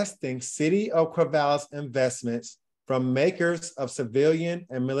divesting City of Corvallis investments from makers of civilian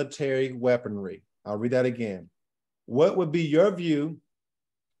and military weaponry? I'll read that again. What would your view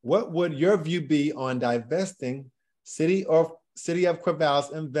be on divesting City of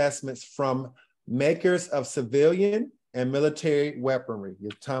Corvallis investments from makers of civilian and military weaponry?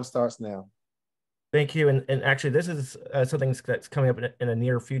 Your time starts now. Thank you. And actually, this is something that's coming up in a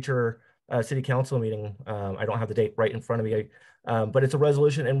near future city council meeting. I don't have the date right in front of me, but it's a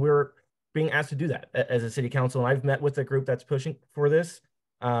resolution, and we're being asked to do that as a city council. And I've met with the group that's pushing for this.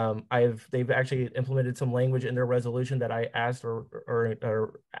 They've actually implemented some language in their resolution that I asked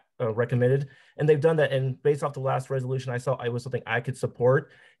or recommended, and they've done that. And based off the last resolution I saw, it was something I could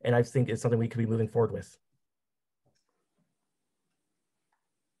support, and I think it's something we could be moving forward with.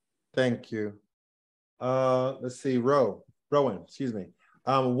 Thank you. Let's see, Rowan, excuse me.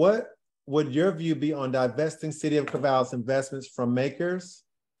 What would your view be on divesting City of Corvallis investments from makers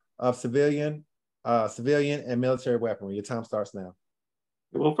of civilian and military weaponry? Your time starts now.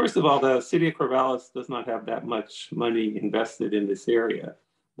 Well, first of all, the City of Corvallis does not have that much money invested in this area.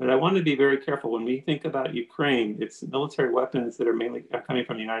 But I want to be very careful when we think about Ukraine. It's military weapons that are mainly coming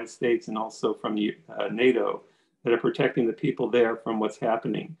from the United States and also from NATO that are protecting the people there from what's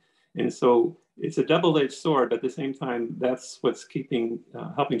happening. And so it's a double-edged sword, but at the same time, that's what's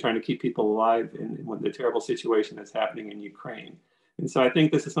helping trying to keep people alive in the terrible situation that's happening in Ukraine. And so I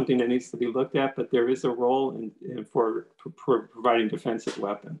think this is something that needs to be looked at, but there is a role for providing defensive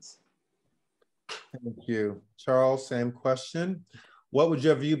weapons. Thank you. Charles, same question. What would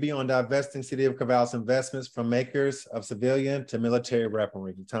your view be on divesting City of Corvallis investments from makers of civilian to military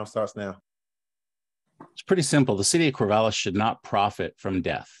weaponry? Your time starts now. It's pretty simple. The City of Corvallis should not profit from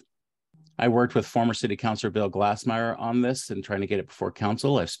death. I worked with former City Councilor Bill Glassmeyer on this and trying to get it before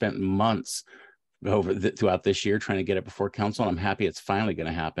council. I've spent months throughout this year trying to get it before council, and I'm happy it's finally going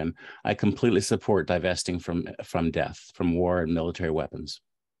to happen. I completely support divesting from death, from war and military weapons.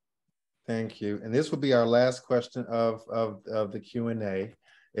 Thank you. And this will be our last question of the Q&A.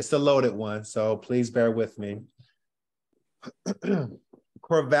 It's a loaded one, so please bear with me.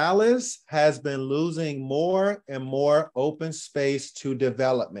 Corvallis has been losing more and more open space to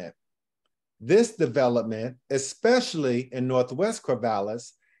development. This development, especially in Northwest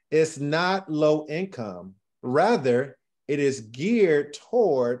Corvallis, is not low income. Rather, it is geared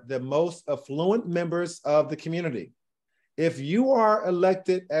toward the most affluent members of the community. If you are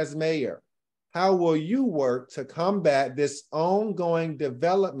elected as mayor, how will you work to combat this ongoing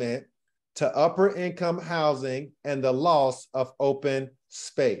development to upper income housing and the loss of open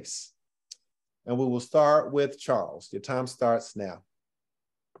space? And we will start with Charles. Your time starts now.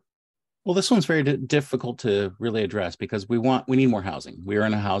 Well, this one's very difficult to really address because we need more housing. We are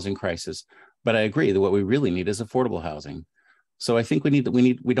in a housing crisis, but I agree that what we really need is affordable housing. So I think we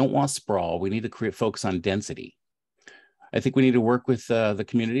don't want sprawl. We need to focus on density. I think we need to work with the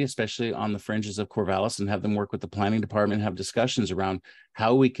community, especially on the fringes of Corvallis, and have them work with the planning department, have discussions around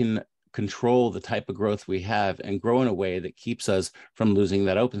how we can control the type of growth we have and grow in a way that keeps us from losing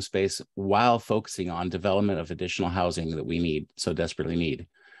that open space while focusing on development of additional housing that we need, so desperately need.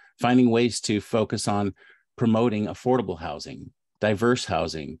 Finding ways to focus on promoting affordable housing, diverse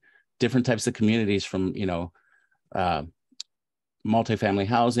housing, different types of communities from, multifamily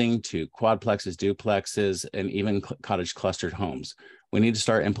housing to quadplexes, duplexes, and even cottage clustered homes. We need to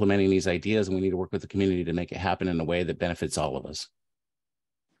start implementing these ideas, and we need to work with the community to make it happen in a way that benefits all of us.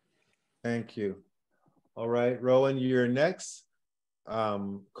 Thank you. All right, Rowan, you're next.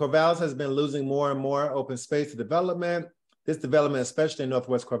 Corvallis has been losing more and more open space to development. This development, especially in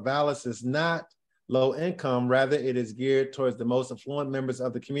Northwest Corvallis, is not low income, rather it is geared towards the most affluent members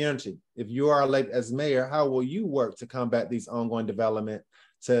of the community. If you are elected as mayor, how will you work to combat these ongoing development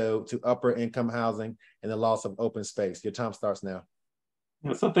to upper income housing and the loss of open space? Your time starts now.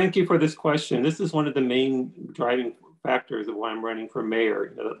 Yeah, so thank you for this question. This is one of the main driving factors of why I'm running for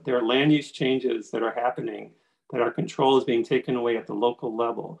mayor. There are land use changes that are happening, that our control is being taken away at the local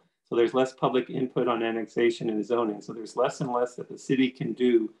level. So there's less public input on annexation and zoning. So there's less and less that the city can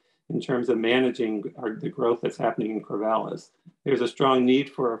do in terms of managing the growth that's happening in Corvallis. There's a strong need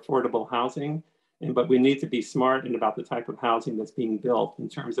for affordable housing, but we need to be smart about the type of housing that's being built in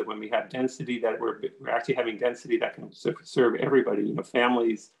terms of when we have density, that we're actually having density that can serve everybody,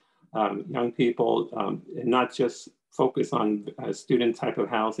 families, young people, and not just focus on a student type of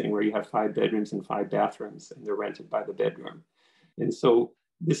housing where you have 5 bedrooms and 5 bathrooms and they're rented by the bedroom. And so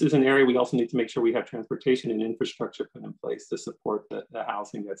this is an area we also need to make sure we have transportation and infrastructure put in place to support the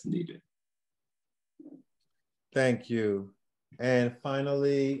housing that's needed. Thank you. And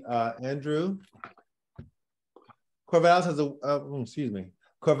finally, Andrew. Corvallis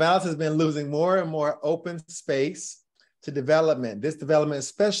has been losing more and more open space to development. This development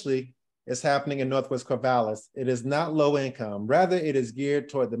especially is happening in Northwest Corvallis. It is not low income. Rather, it is geared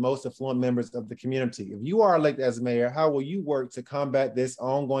toward the most affluent members of the community. If you are elected as mayor, how will you work to combat this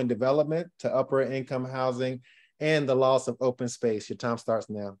ongoing development to upper income housing and the loss of open space? Your time starts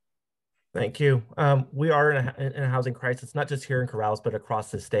now. Thank you. We are in a housing crisis, not just here in Corvallis, but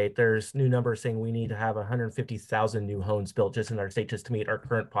across the state. There's new numbers saying we need to have 150,000 new homes built just in our state just to meet our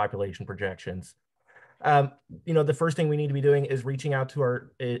current population projections. The first thing we need to be doing is reaching out to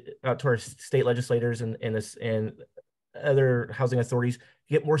our state legislators and other housing authorities to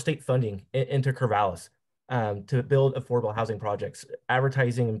get more state funding into Corvallis to build affordable housing projects,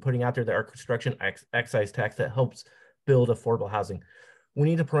 advertising and putting out there that our construction excise tax that helps build affordable housing. We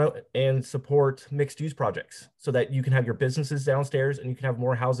need to promote and support mixed use projects so that you can have your businesses downstairs and you can have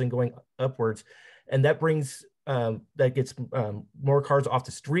more housing going upwards. And that brings that gets more cars off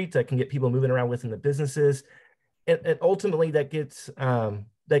the street, that can get people moving around within the businesses. And ultimately that gets,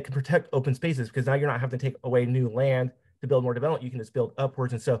 that can protect open spaces, because now you're not having to take away new land to build more development. You can just build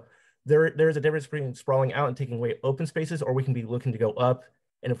upwards. And so there's a difference between sprawling out and taking away open spaces, or we can be looking to go up.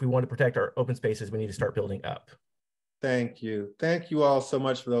 And if we want to protect our open spaces, we need to start building up. Thank you. Thank you all so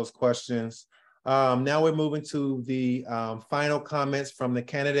much for those questions. Now we're moving to the final comments from the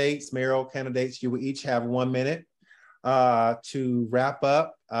candidates, mayoral candidates. You will each have 1 minute to wrap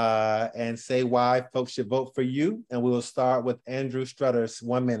up and say why folks should vote for you. And we will start with Andrew Struthers.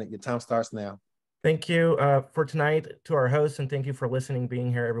 1 minute. Your time starts now. Thank you for tonight to our hosts, and thank you for listening,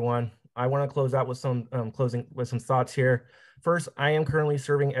 being here, everyone. I want to close out with some thoughts here. First, I am currently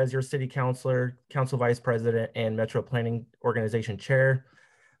serving as your city councilor, council vice president, and Metro Planning Organization chair.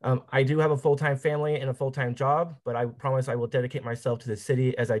 I do have a full-time family and a full-time job, but I promise I will dedicate myself to the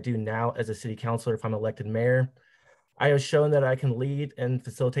city as I do now as a city councilor if I'm elected mayor. I have shown that I can lead and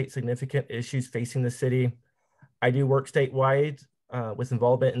facilitate significant issues facing the city. I do work statewide with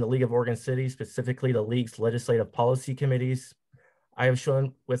involvement in the League of Oregon Cities, specifically the League's legislative policy committees. I have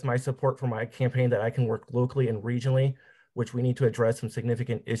shown with my support for my campaign that I can work locally and regionally, which we need to address some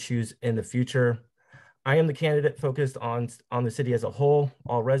significant issues in the future. I am the candidate focused on the city as a whole,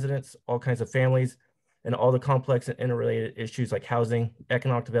 all residents, all kinds of families, and all the complex and interrelated issues like housing,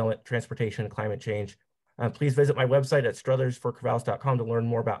 economic development, transportation, and climate change. Please visit my website at struthersforcorvallis.com to learn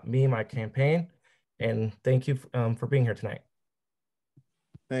more about me, my campaign, and thank you for being here tonight.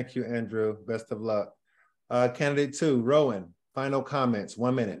 Thank you, Andrew. Best of luck. Candidate 2, Rowan, final comments,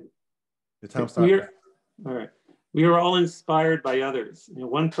 1 minute. The time starts. All right. We are all inspired by others.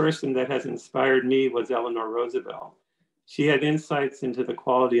 One person that has inspired me was Eleanor Roosevelt. She had insights into the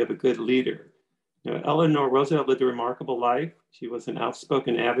quality of a good leader. Eleanor Roosevelt lived a remarkable life. She was an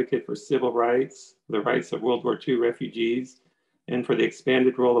outspoken advocate for civil rights, the rights of World War II refugees, and for the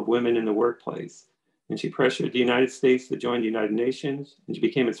expanded role of women in the workplace. And she pressured the United States to join the United Nations, and she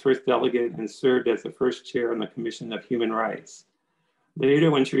became its first delegate and served as the first chair on the Commission of Human Rights.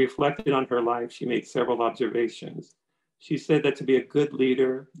 Later, when she reflected on her life, she made several observations. She said that to be a good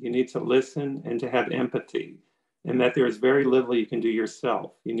leader, you need to listen and to have empathy, and that there is very little you can do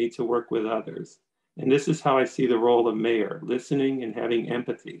yourself. You need to work with others. And this is how I see the role of mayor: listening and having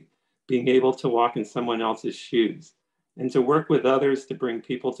empathy, being able to walk in someone else's shoes, and to work with others to bring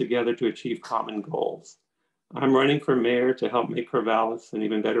people together to achieve common goals. I'm running for mayor to help make Corvallis an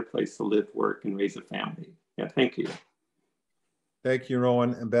even better place to live, work, and raise a family. Yeah, thank you. Thank you,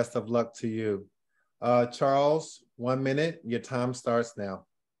 Rowan, and best of luck to you. Charles, 1 minute, your time starts now.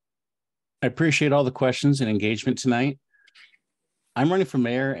 I appreciate all the questions and engagement tonight. I'm running for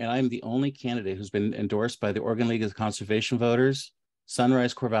mayor, and I'm the only candidate who's been endorsed by the Oregon League of Conservation Voters,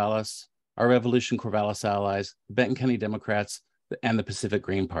 Sunrise Corvallis, Our Revolution Corvallis Allies, the Benton County Democrats, and the Pacific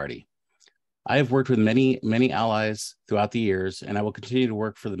Green Party. I have worked with many allies throughout the years, and I will continue to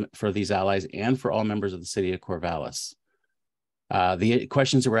work for these allies and for all members of the city of Corvallis. The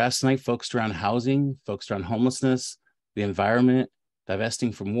questions that were asked tonight focused around housing, focused around homelessness, the environment,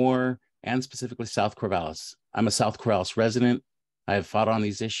 divesting from war, and specifically South Corvallis. I'm a South Corvallis resident. I have fought on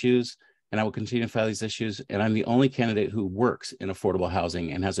these issues, and I will continue to fight these issues. And I'm the only candidate who works in affordable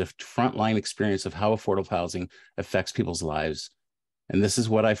housing and has a frontline experience of how affordable housing affects people's lives. And this is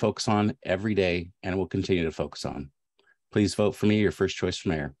what I focus on every day and will continue to focus on. Please vote for me, your first choice for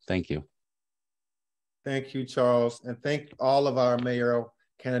mayor. Thank you. Thank you, Charles. And thank all of our mayoral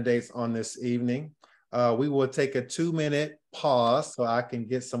candidates on this evening. We will take a 2-minute pause so I can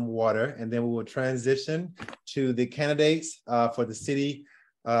get some water, and then we will transition to the candidates for the city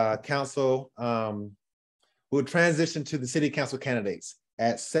council. We'll transition to the city council candidates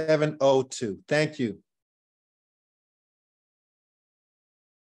at 7:02. Thank you.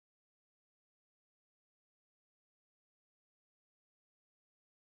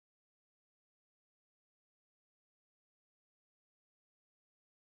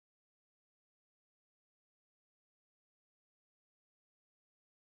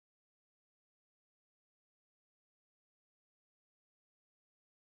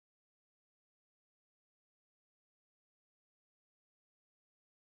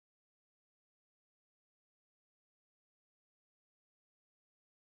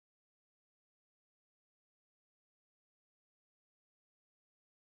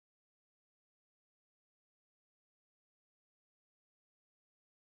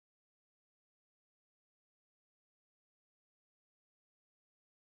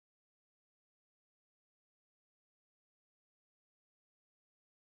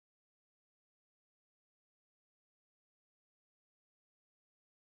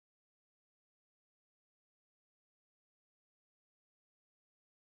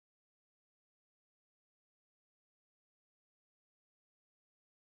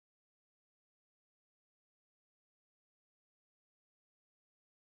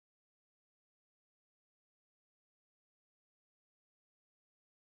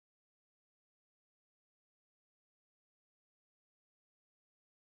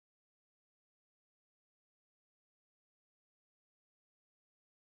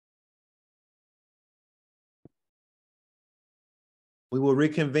 We will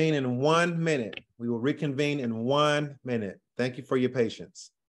reconvene in 1 minute. We will reconvene in 1 minute. Thank you for your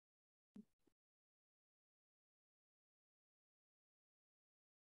patience.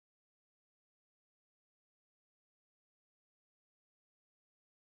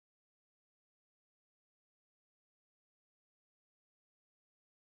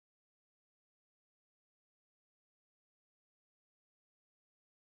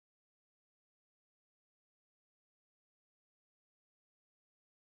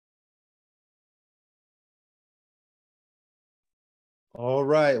 All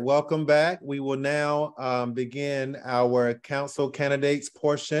right, welcome back. We will now begin our council candidates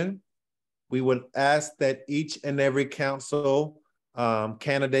portion. We would ask that each and every council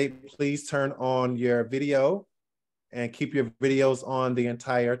candidate please turn on your video and keep your videos on the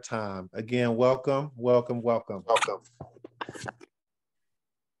entire time. Again, welcome, welcome, welcome. Welcome.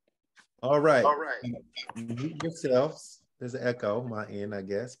 All right. All right. Mute yourselves. There's an echo on my end, I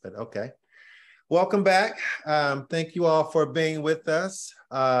guess, but okay. Welcome back. Thank you all for being with us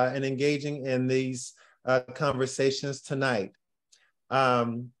and engaging in these conversations tonight.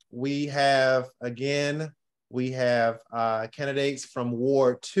 We have candidates from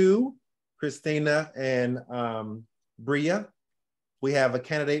Ward 2, Christina and Bria. We have a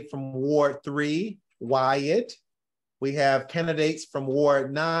candidate from Ward 3, Wyatt. We have candidates from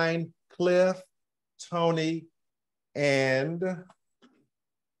Ward 9, Cliff, Tony, and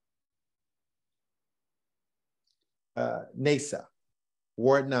Nasa.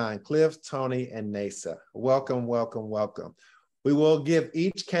 Ward 9, Cliff, Tony, and Nasa. Welcome, welcome, welcome. We will give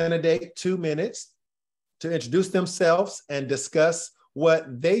each candidate 2 minutes to introduce themselves and discuss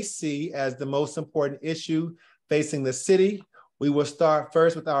what they see as the most important issue facing the city. We will start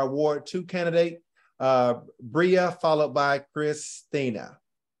first with our Ward 2 candidate, Bria, followed by Christina.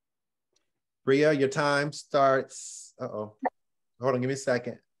 Bria, your time starts. Hold on, give me a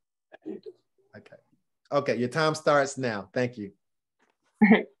second. Okay, your time starts now. Thank you. All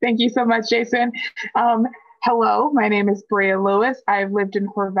right. Thank you so much, Jason. Hello, my name is Bria Lewis. I've lived in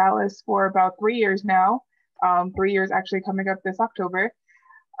Corvallis for about 3 years now. 3 years actually coming up this October.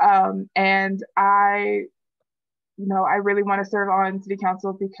 And I really want to serve on city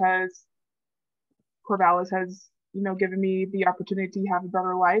council because Corvallis has, given me the opportunity to have a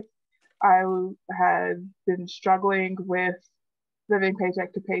better life. I had been struggling with living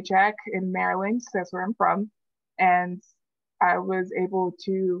paycheck to paycheck in Maryland, that's where I'm from. And I was able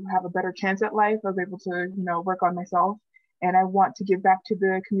to have a better chance at life. I was able to, work on myself. And I want to give back to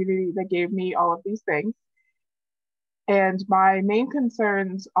the community that gave me all of these things. And my main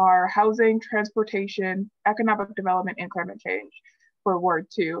concerns are housing, transportation, economic development, and climate change for Ward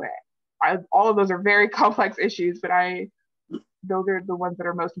 2. All of those are very complex issues, but those are the ones that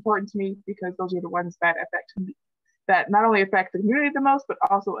are most important to me because those are the ones that not only affect the community the most, but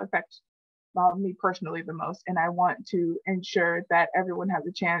also affect me personally the most. And I want to ensure that everyone has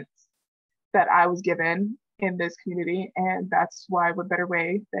a chance that I was given in this community. And that's why what better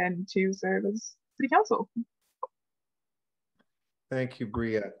way than to serve as city council. Thank you,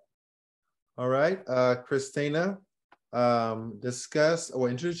 Bria. All right, Christina, discuss or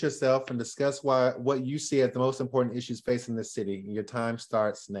introduce yourself and discuss what you see as the most important issues facing the city. Your time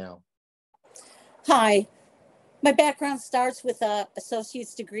starts now. Hi, my background starts with an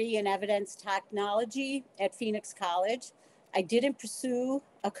associate's degree in evidence technology at Phoenix College. I didn't pursue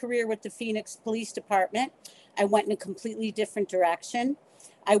a career with the Phoenix Police Department. I went in a completely different direction.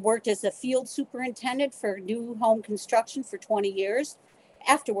 I worked as a field superintendent for new home construction for 20 years.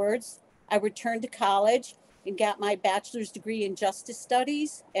 Afterwards, I returned to college and got my bachelor's degree in justice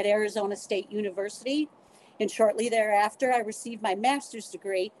studies at Arizona State University. And shortly thereafter, I received my master's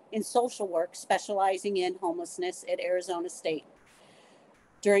degree in social work, specializing in homelessness at Arizona State.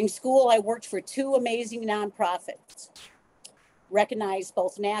 During school, I worked for 2 amazing nonprofits, recognized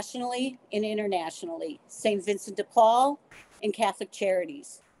both nationally and internationally, St. Vincent de Paul and Catholic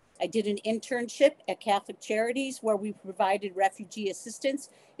Charities. I did an internship at Catholic Charities where we provided refugee assistance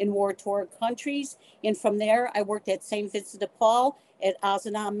in war-torn countries. And from there, I worked at St. Vincent de Paul at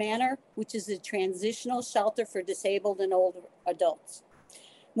Ozanam Manor, which is a transitional shelter for disabled and older adults.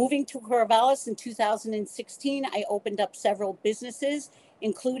 Moving to Corvallis in 2016, I opened up several businesses,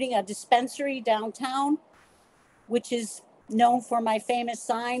 including a dispensary downtown, which is known for my famous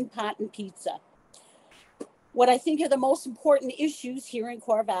sign, Pot and Pizza. What I think are the most important issues here in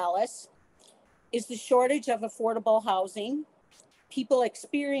Corvallis is the shortage of affordable housing, people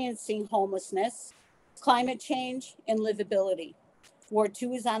experiencing homelessness, climate change, and livability. Ward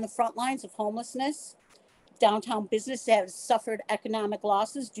 2 is on the front lines of homelessness. Downtown business has suffered economic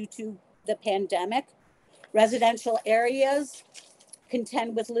losses due to the pandemic. Residential areas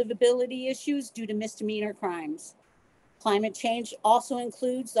contend with livability issues due to misdemeanor crimes. Climate change also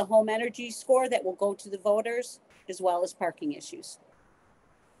includes the home energy score that will go to the voters, as well as parking issues.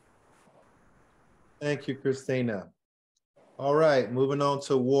 Thank you, Christina. All right, moving on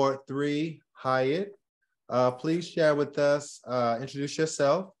to Ward 3, Hyatt. Please share with us, introduce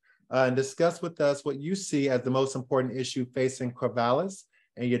yourself, and discuss with us what you see as the most important issue facing Corvallis.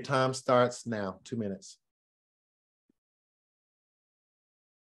 And your time starts now, 2 minutes.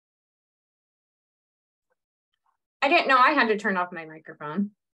 I didn't know I had to turn off my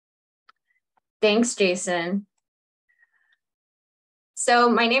microphone. Thanks, Jason. So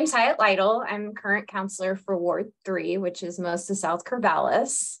my name's Hyatt Lytle. I'm current counselor for Ward 3, which is most of South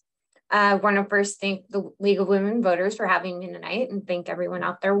Corvallis. I want to first thank the League of Women Voters for having me tonight and thank everyone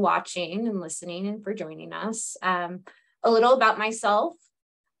out there watching and listening and for joining us. A little about myself.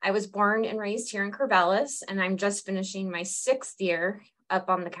 I was born and raised here in Corvallis, and I'm just finishing my 6th year up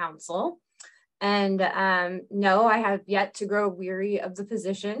on the council. And no, I have yet to grow weary of the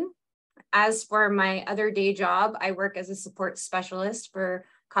position. As for my other day job, I work as a support specialist for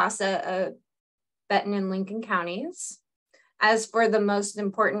CASA Benton and Lincoln counties. As for the most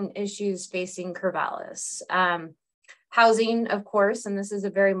important issues facing Corvallis, housing, of course, and this is a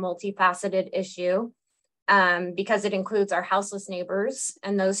very multifaceted issue because it includes our houseless neighbors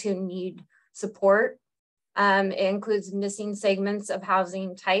and those who need support. It includes missing segments of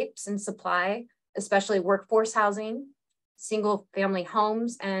housing types and supply, especially workforce housing, single family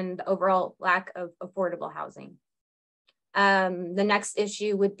homes, and overall lack of affordable housing. The next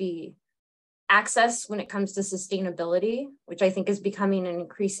issue would be access when it comes to sustainability, which I think is becoming an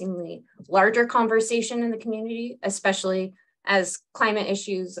increasingly larger conversation in the community, especially as climate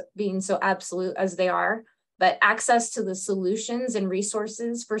issues being so absolute as they are. But access to the solutions and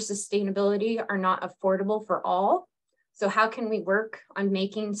resources for sustainability are not affordable for all. So how can we work on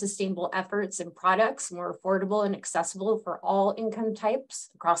making sustainable efforts and products more affordable and accessible for all income types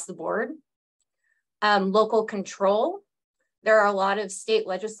across the board? Local control. There are a lot of state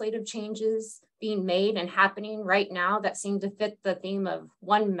legislative changes being made and happening right now that seem to fit the theme of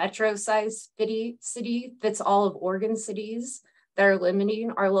one metro-sized city fits all of Oregon cities that are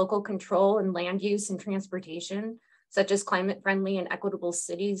limiting our local control and land use and transportation, such as climate-friendly and equitable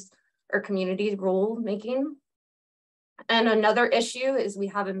cities or community rule-making. And another issue is we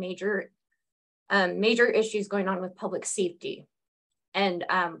have a major issues going on with public safety and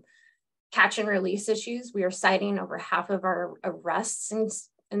catch and release issues. We are citing over half of our arrests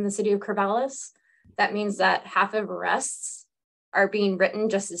in the city of Corvallis. That means that half of arrests are being written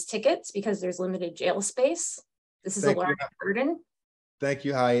just as tickets because there's limited jail space. This is a large burden. Thank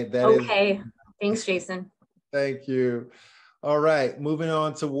you, Hyatt. Okay, thanks, Jason. Thank you. All right, moving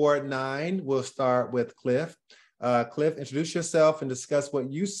on to Ward 9. We'll start with Cliff. Cliff, introduce yourself and discuss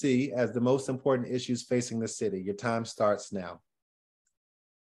what you see as the most important issues facing the city. Your time starts now.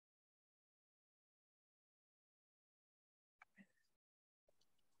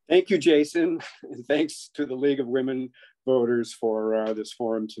 Thank you, Jason, and thanks to the League of Women Voters for this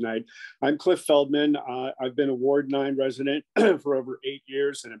forum tonight. I'm Cliff Feldman. I've been a Ward 9 resident for over 8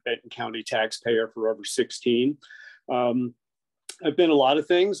 years and a Benton County taxpayer for over 16. I've been a lot of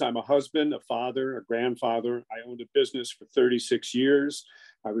things. I'm a husband, a father, a grandfather. I owned a business for 36 years.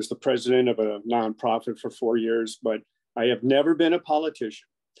 I was the president of a nonprofit for 4 years, but I have never been a politician.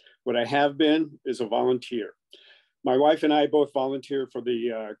 What I have been is a volunteer. My wife and I both volunteer for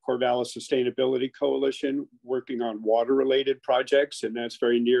the Corvallis Sustainability Coalition, working on water-related projects, and that's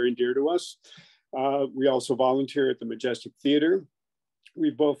very near and dear to us. We also volunteer at the Majestic Theater.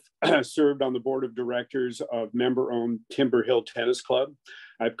 We both served on the board of directors of member-owned Timber Hill Tennis Club.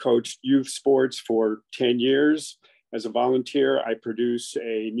 I've coached youth sports for 10 years. As a volunteer, I produce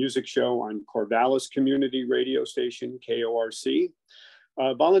a music show on Corvallis Community Radio Station, KORC.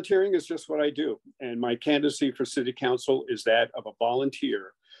 Volunteering is just what I do. And my candidacy for city council is that of a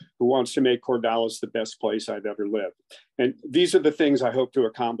volunteer who wants to make Corvallis the best place I've ever lived. And these are the things I hope to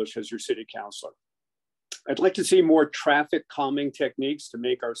accomplish as your city councilor. I'd like to see more traffic calming techniques to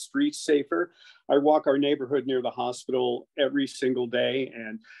make our streets safer. I walk our neighborhood near the hospital every single day,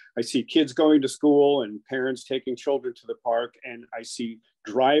 and I see kids going to school and parents taking children to the park, and I see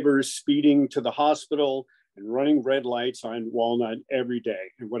drivers speeding to the hospital and running red lights on Walnut every day.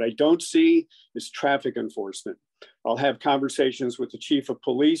 And what I don't see is traffic enforcement. I'll have conversations with the chief of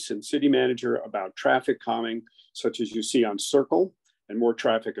police and city manager about traffic calming, such as you see on Circle, and more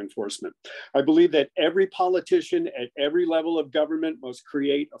traffic enforcement. I believe that every politician at every level of government must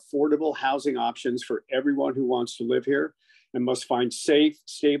create affordable housing options for everyone who wants to live here and must find safe,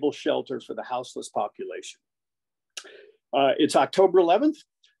 stable shelter for the houseless population. It's October 11th.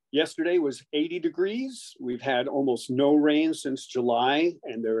 Yesterday was 80 degrees. We've had almost no rain since July,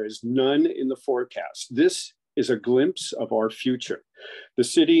 and there is none in the forecast. This is a glimpse of our future. The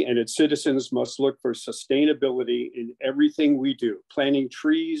city and its citizens must look for sustainability in everything we do, planting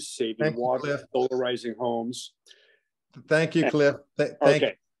trees, saving water, solarizing homes. Thank you, Cliff. Thank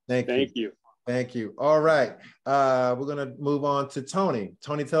you. Thank you. All right. We're going to move on to Tony.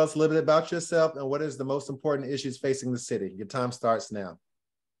 Tony, tell us a little bit about yourself and what is the most important issues facing the city. Your time starts now.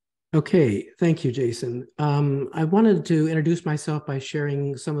 Okay, thank you, Jason. I wanted to introduce myself by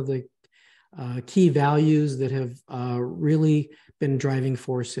sharing some of the key values that have really been driving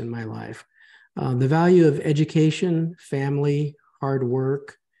force in my life. The value of education, family, hard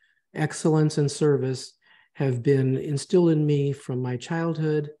work, excellence, and service have been instilled in me from my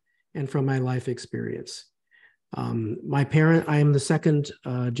childhood and from my life experience. I am the second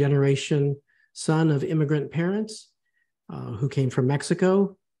generation son of immigrant parents who came from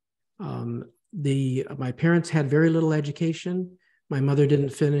Mexico. My parents had very little education. My mother didn't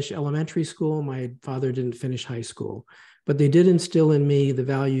finish elementary school. My father didn't finish high school, but they did instill in me the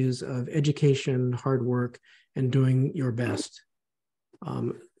values of education, hard work, and doing your best.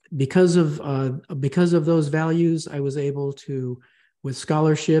 Because of those values, I was able to, with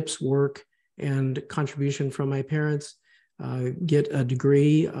scholarships, work, and contribution from my parents, get a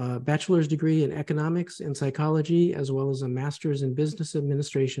degree, a bachelor's degree in economics and psychology, as well as a master's in business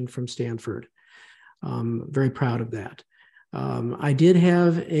administration from Stanford. Very proud of that. I did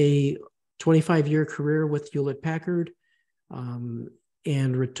have a 25-year career with Hewlett-Packard,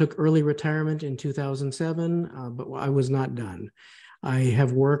 and took early retirement in 2007, but I was not done. I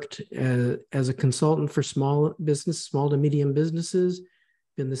have worked as a consultant for small to medium businesses,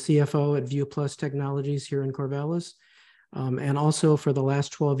 been the CFO at View Plus Technologies here in Corvallis, and also for the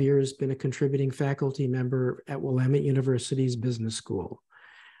last 12 years been a contributing faculty member at Willamette University's Business School.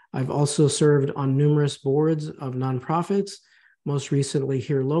 I've also served on numerous boards of nonprofits, most recently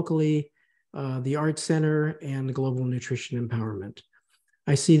here locally, the Arts Center and Global Nutrition Empowerment.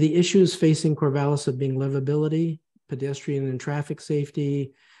 I see the issues facing Corvallis of being livability, pedestrian and traffic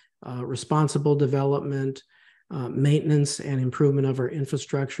safety, responsible development, maintenance and improvement of our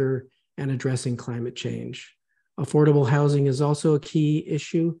infrastructure, and addressing climate change. Affordable housing is also a key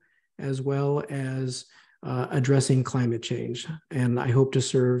issue, as well as addressing climate change. And I hope to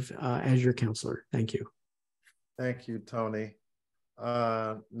serve as your counselor. Thank you. Thank you, Tony.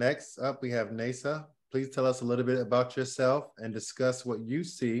 Next up, we have Nasa. Please tell us a little bit about yourself and discuss what you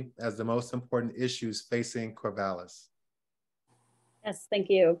see as the most important issues facing Corvallis. Yes, thank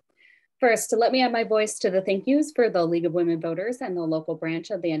you. First, let me add my voice to the thank yous for the League of Women Voters and the local branch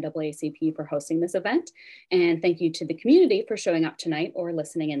of the NAACP for hosting this event. And thank you to the community for showing up tonight or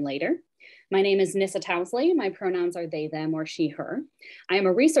listening in later. My name is Nissa Towsley. My pronouns are they, them, or she, her. I am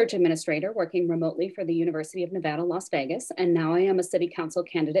a research administrator working remotely for the University of Nevada, Las Vegas, and now I am a city council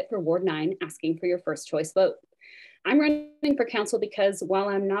candidate for Ward 9 asking for your first choice vote. I'm running for council because while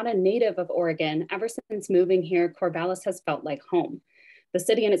I'm not a native of Oregon, ever since moving here, Corvallis has felt like home. The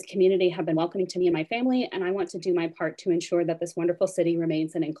city and its community have been welcoming to me and my family, and I want to do my part to ensure that this wonderful city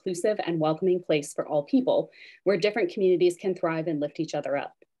remains an inclusive and welcoming place for all people, where different communities can thrive and lift each other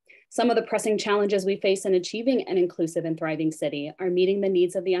up. Some of the pressing challenges we face in achieving an inclusive and thriving city are meeting the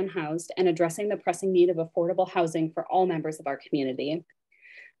needs of the unhoused and addressing the pressing need of affordable housing for all members of our community.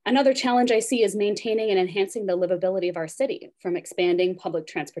 Another challenge I see is maintaining and enhancing the livability of our city, from expanding public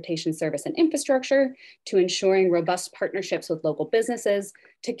transportation service and infrastructure, to ensuring robust partnerships with local businesses,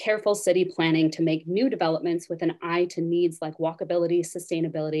 to careful city planning to make new developments with an eye to needs like walkability,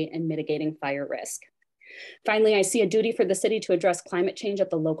 sustainability, and mitigating fire risk. Finally, I see a duty for the city to address climate change at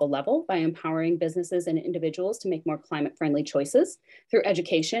the local level by empowering businesses and individuals to make more climate-friendly choices through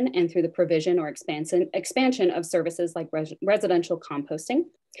education and through the provision or expansion of services like residential composting.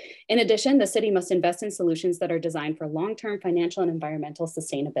 In addition, the city must invest in solutions that are designed for long-term financial and environmental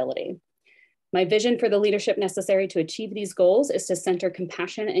sustainability. My vision for the leadership necessary to achieve these goals is to center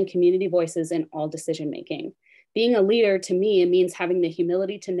compassion and community voices in all decision-making. Being a leader to me means having the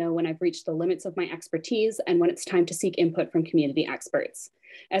humility to know when I've reached the limits of my expertise and when it's time to seek input from community experts.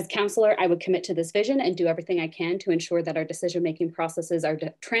 As counselor, I would commit to this vision and do everything I can to ensure that our decision-making processes are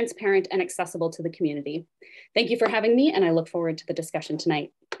transparent and accessible to the community. Thank you for having me, and I look forward to the discussion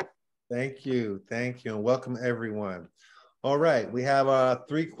tonight. Thank you, and welcome everyone. All right, we have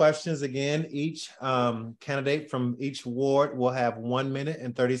 3 questions again. Each candidate from each ward will have 1 minute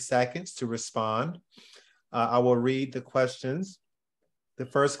and 30 seconds to respond. I will read the questions. The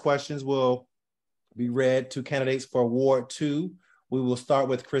first questions will be read to candidates for Ward 2. We will start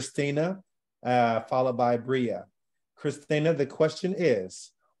with Christina, followed by Bria. Christina, the question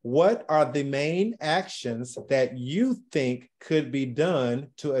is, what are the main actions that you think could be done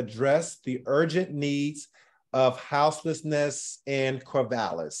to address the urgent needs of houselessness in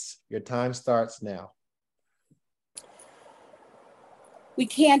Corvallis? Your time starts now. We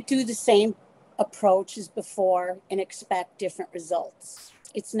can't do the same approach as before and expect different results.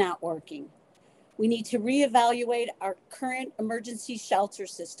 It's not working. We need to reevaluate our current emergency shelter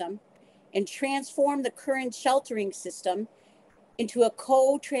system and transform the current sheltering system into a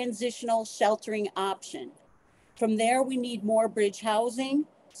co-transitional sheltering option. From there, we need more bridge housing,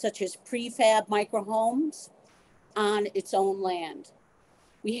 such as prefab microhomes on its own land.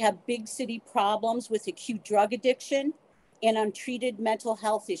 We have big city problems with acute drug addiction and untreated mental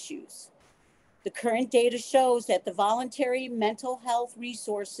health issues. The current data shows that the voluntary mental health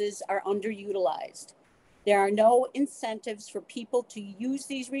resources are underutilized. There are no incentives for people to use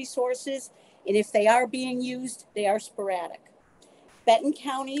these resources, and if they are being used, they are sporadic. Benton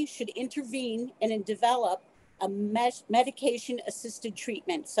County should intervene and develop a medication-assisted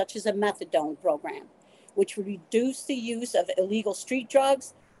treatment, such as a methadone program, which would reduce the use of illegal street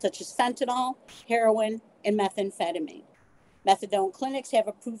drugs, such as fentanyl, heroin, and methamphetamine. Methadone clinics have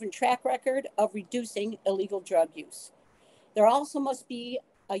a proven track record of reducing illegal drug use. There also must be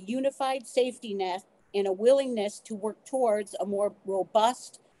a unified safety net and a willingness to work towards a more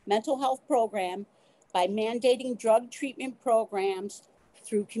robust mental health program by mandating drug treatment programs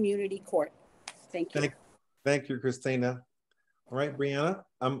through community court. Thank you. Thank you, Christina. All right, Bria,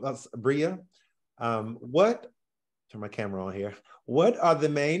 what turn my camera on here. What are the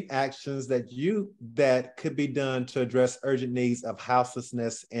main actions that could be done to address urgent needs of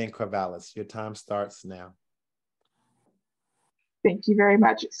houselessness in Corvallis? Your time starts now. Thank you very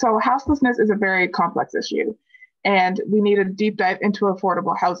much. So houselessness is a very complex issue, and we need a deep dive into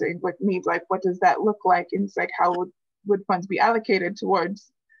affordable housing. What needs, like, what does that look like? And it's like, how would funds be allocated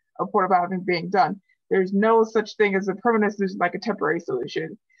towards affordable housing being done? There's no such thing as a permanent solution, like a temporary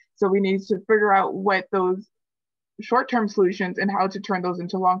solution. So we need to figure out what those short-term solutions and how to turn those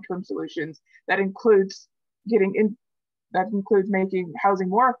into long-term solutions. That includes making housing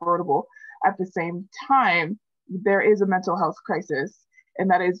more affordable. At the same time, there is a mental health crisis, and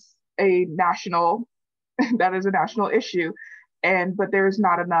that is a national issue. But there is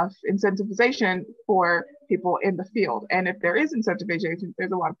not enough incentivization for people in the field. And if there is incentivization,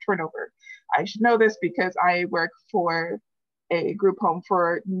 there's a lot of turnover. I should know this because I work for a group home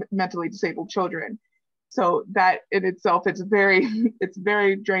for mentally disabled children. So that in itself, it's a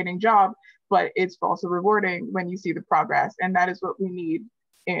very draining job, but it's also rewarding when you see the progress. And that is what we need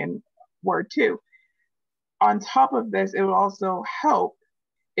in Ward 2. On top of this, it will also help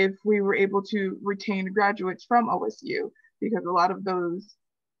if we were able to retain graduates from OSU, because a lot of those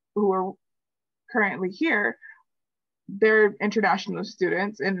who are currently here, they're international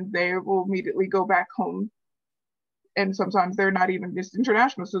students and they will immediately go back home. And sometimes they're not even just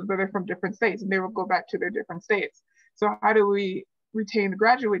international students, but they're from different states and they will go back to their different states. So how do we retain the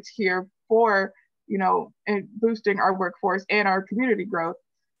graduates here for, and boosting our workforce and our community growth?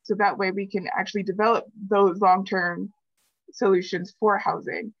 So that way we can actually develop those long-term solutions for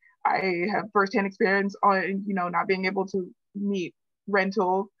housing. I have firsthand experience on, not being able to meet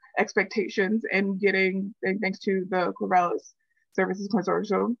rental expectations and thanks to the Corvallis Services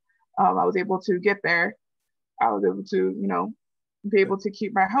Consortium, I was able to get there. I was able to, be able to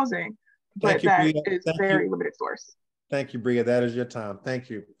keep my housing, but that is very limited source. Thank you, Bria. That is your time. Thank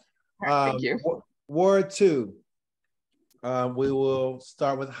you. Right, thank you. Ward 2, we will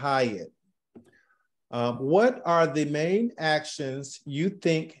start with Hyatt. What are the main actions you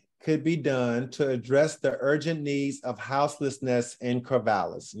think could be done to address the urgent needs of houselessness in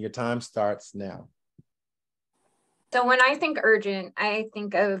Corvallis? Your time starts now. So when I think urgent, I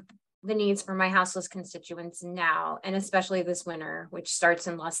think of the needs for my houseless constituents now, and especially this winter, which starts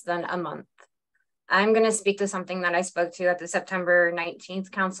in less than a month. I'm going to speak to something that I spoke to at the September 19th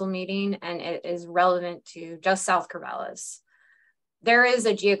council meeting, and it is relevant to just South Corvallis. There is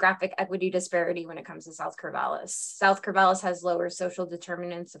a geographic equity disparity when it comes to South Corvallis. South Corvallis has lower social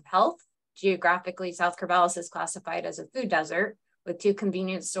determinants of health. Geographically, South Corvallis is classified as a food desert with 2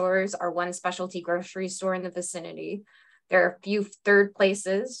 convenience stores or 1 specialty grocery store in the vicinity. There are few third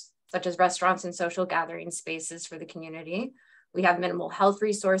places, such as restaurants and social gathering spaces for the community. We have minimal health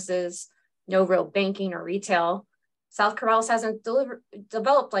resources, no real banking or retail. South Corvallis hasn't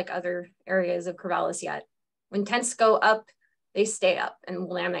developed like other areas of Corvallis yet. When tents go up, they stay up in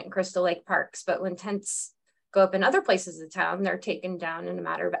Willamette and Crystal Lake parks, but when tents go up in other places of town, they're taken down in a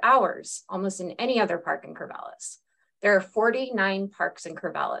matter of hours, almost in any other park in Corvallis. There are 49 parks in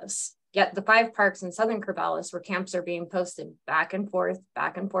Corvallis, yet the 5 parks in Southern Corvallis where camps are being posted back and forth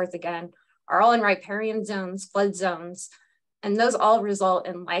again, are all in riparian zones, flood zones, and those all result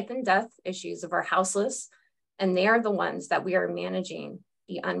in life and death issues of our houseless, and they are the ones that we are managing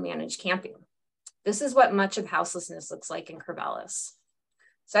the unmanaged camping. This is what much of houselessness looks like in Corvallis.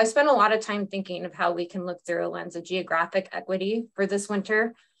 So I spent a lot of time thinking of how we can look through a lens of geographic equity for this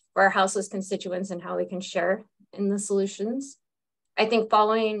winter for our houseless constituents and how we can share in the solutions. I think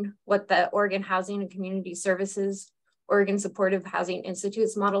following what the Oregon Housing and Community Services, Oregon Supportive Housing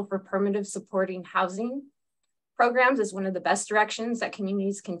Institute's model for permanent supporting housing programs is one of the best directions that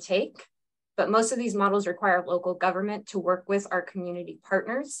communities can take. But most of these models require local government to work with our community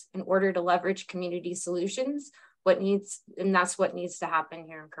partners in order to leverage community solutions. And that's what needs to happen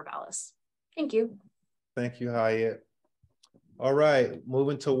here in Corvallis. Thank you. Thank you, Hyatt. All right,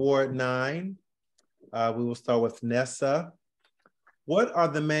 moving to Ward 9. We will start with Nessa. What are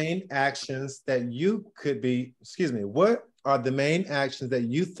the main actions that what are the main actions that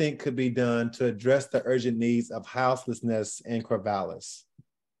you think could be done to address the urgent needs of houselessness in Corvallis?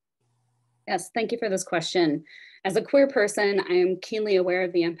 Yes, thank you for this question. As a queer person, I am keenly aware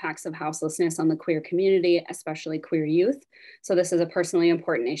of the impacts of houselessness on the queer community, especially queer youth. So this is a personally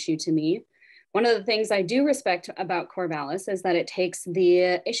important issue to me. One of the things I do respect about Corvallis is that it takes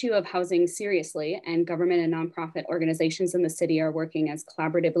the issue of housing seriously, and government and nonprofit organizations in the city are working as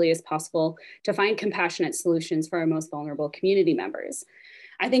collaboratively as possible to find compassionate solutions for our most vulnerable community members.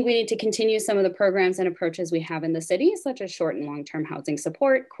 I think we need to continue some of the programs and approaches we have in the city, such as short and long-term housing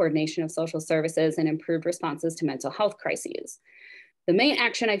support, coordination of social services, and improved responses to mental health crises. The main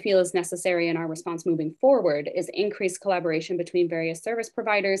action I feel is necessary in our response moving forward is increased collaboration between various service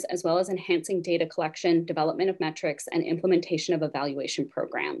providers, as well as enhancing data collection, development of metrics, and implementation of evaluation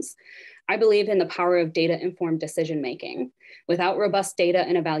programs. I believe in the power of data-informed decision-making. Without robust data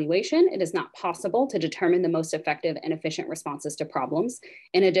and evaluation, it is not possible to determine the most effective and efficient responses to problems.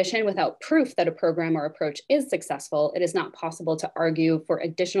 In addition, without proof that a program or approach is successful, it is not possible to argue for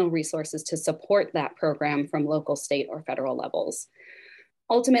additional resources to support that program from local, state, or federal levels.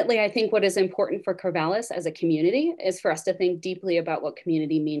 Ultimately, I think what is important for Corvallis as a community is for us to think deeply about what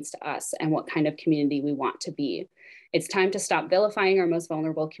community means to us and what kind of community we want to be. It's time to stop vilifying our most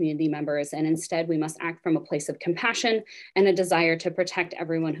vulnerable community members, and instead we must act from a place of compassion and a desire to protect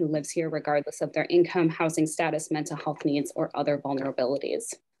everyone who lives here, regardless of their income, housing status, mental health needs, or other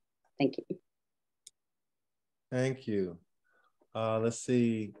vulnerabilities. Thank you. Thank you. Let's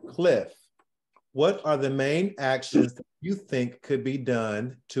see, Cliff, what are the main actions that you think could be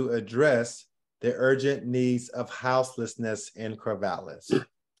done to address the urgent needs of houselessness in Corvallis?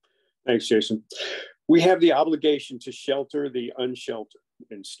 Thanks, Jason. We have the obligation to shelter the unsheltered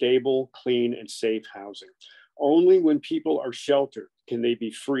in stable, clean, and safe housing. Only when people are sheltered can they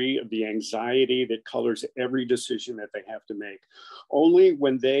be free of the anxiety that colors every decision that they have to make. Only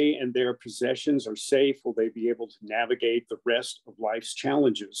when they and their possessions are safe will they be able to navigate the rest of life's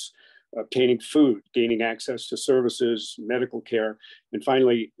challenges, obtaining food, gaining access to services, medical care, and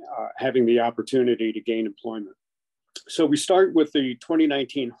finally, having the opportunity to gain employment. So we start with the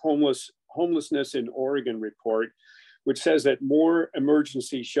 2019 Homelessness in Oregon report, which says that more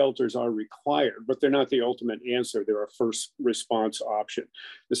emergency shelters are required, but they're not the ultimate answer. They're a first response option.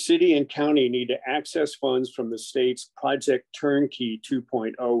 The city and county need to access funds from the state's Project Turnkey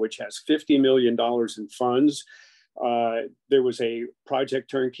 2.0, which has $50 million in funds. There was a Project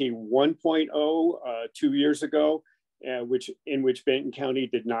Turnkey 1.0 2 years ago, in which Benton County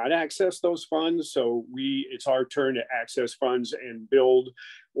did not access those funds. So it's our turn to access funds and build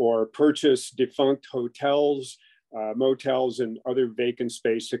or purchase defunct hotels, motels, and other vacant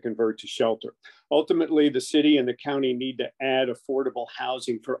space to convert to shelter. Ultimately, the city and the county need to add affordable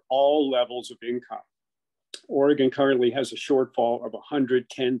housing for all levels of income. Oregon currently has a shortfall of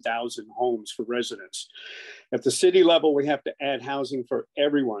 110,000 homes for residents. At the city level, we have to add housing for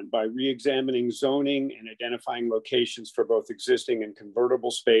everyone by re-examining zoning and identifying locations for both existing and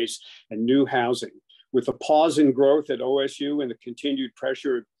convertible space and new housing. With a pause in growth at OSU and the continued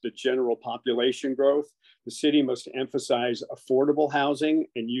pressure of the general population growth, the city must emphasize affordable housing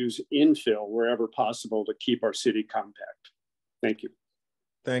and use infill wherever possible to keep our city compact. Thank you.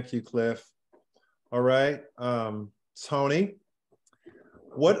 Thank you, Cliff. All right, Tony,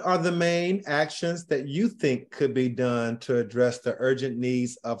 what are the main actions that you think could be done to address the urgent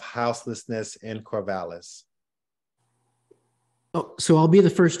needs of houselessness in Corvallis? Oh, so I'll be the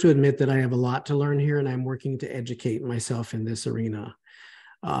first to admit that I have a lot to learn here, and I'm working to educate myself in this arena.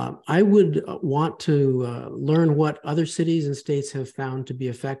 I would want to learn what other cities and states have found to be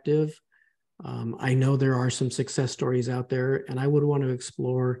effective. I know there are some success stories out there, and I would want to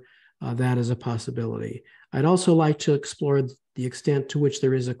explore that as a possibility. I'd also like to explore the extent to which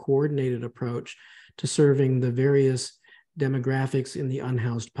there is a coordinated approach to serving the various demographics in the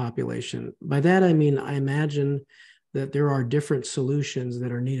unhoused population. By that, I mean, I imagine that there are different solutions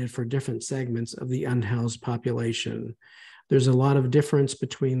that are needed for different segments of the unhoused population. There's a lot of difference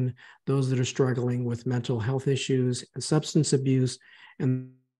between those that are struggling with mental health issues and substance abuse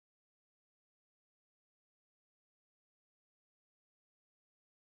and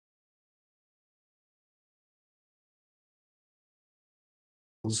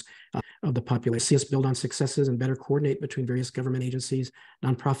of the population. See us build on successes and better coordinate between various government agencies,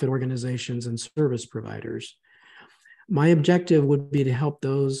 nonprofit organizations, and service providers. My objective would be to help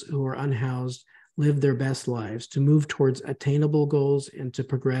those who are unhoused live their best lives, to move towards attainable goals, and to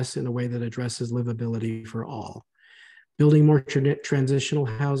progress in a way that addresses livability for all. Building more transitional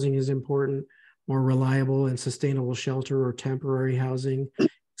housing is important, more reliable and sustainable shelter or temporary housing,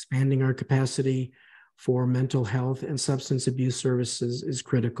 expanding our capacity for mental health and substance abuse services is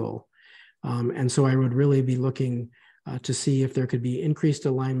critical. And so I would really be looking to see if there could be increased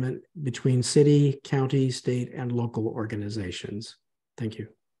alignment between city, county, state, and local organizations. Thank you.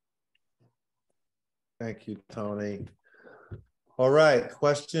 Thank you, Tony. All right,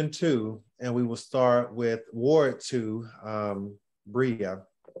 question 2, and we will start with Ward 2, Bria,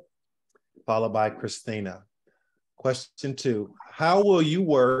 followed by Christina. Question 2, how will you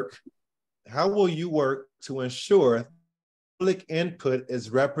work to ensure public input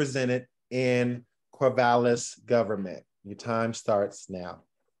is represented in Corvallis government? Your time starts now.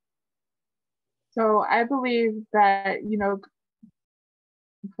 So I believe that,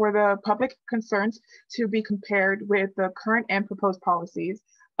 for the public concerns to be compared with the current and proposed policies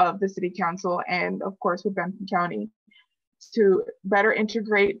of the City Council and of course with Benton County, to better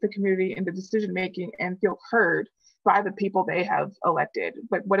integrate the community in the decision making and feel heard by the people they have elected.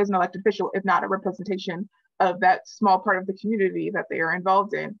 But what is an elected official if not a representation of that small part of the community that they are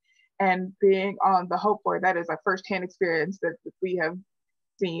involved in? And being on the Hope Board, that is a firsthand experience that we have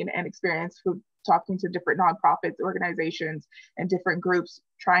seen and experienced through talking to different nonprofits, organizations, and different groups,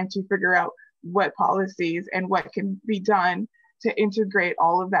 trying to figure out what policies and what can be done to integrate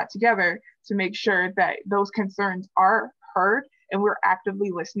all of that together to make sure that those concerns are heard and we're actively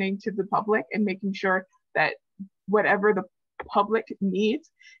listening to the public and making sure that whatever the public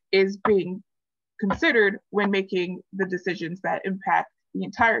needs is being considered when making the decisions that impact the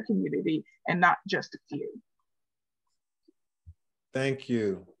entire community and not just a few. Thank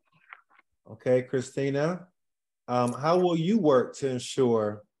you. Okay, Christina, how will you work to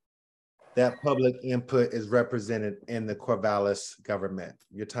ensure that public input is represented in the Corvallis government?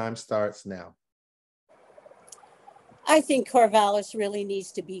 Your time starts now. I think Corvallis really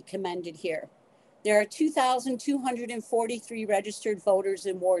needs to be commended here. There are 2,243 registered voters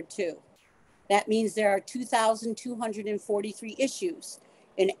in Ward 2. That means there are 2,243 issues,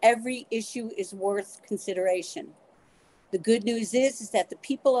 and every issue is worth consideration. The good news is that the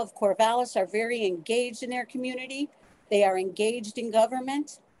people of Corvallis are very engaged in their community. They are engaged in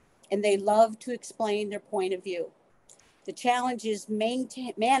government, and they love to explain their point of view. The challenge is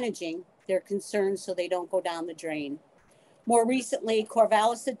managing their concerns so they don't go down the drain. More recently,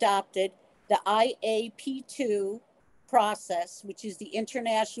 Corvallis adopted the IAP2 process, which is the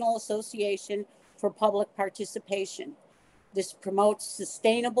International Association for Public Participation. This promotes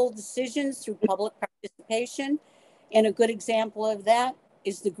sustainable decisions through public participation, and a good example of that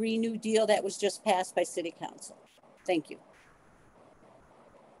is the Green New Deal that was just passed by City Council. Thank you.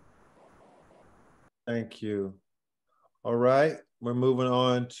 Thank you. All right, we're moving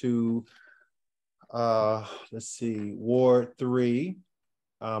on to, let's see, Ward 3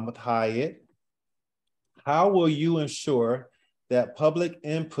 with Hyatt. How will you ensure that public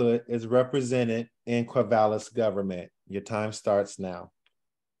input is represented in Corvallis government? Your time starts now.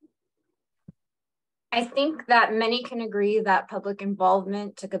 I think that many can agree that public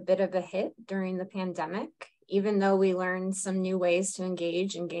involvement took a bit of a hit during the pandemic, even though we learned some new ways to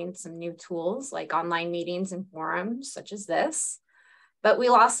engage and gain some new tools like online meetings and forums such as this. But we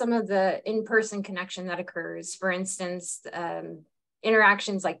lost some of the in-person connection that occurs. For instance,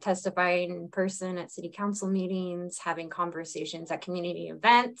 interactions like testifying in person at city council meetings, having conversations at community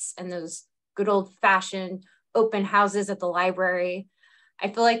events, and those good old-fashioned open houses at the library. I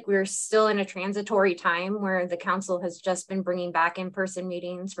feel like we're still in a transitory time where the council has just been bringing back in-person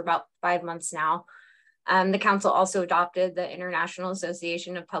meetings for about 5 months now. The council also adopted the International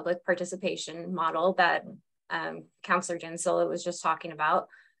Association of Public Participation model that Councillor Ginsilla was just talking about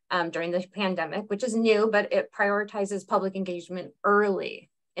during the pandemic, which is new, but it prioritizes public engagement early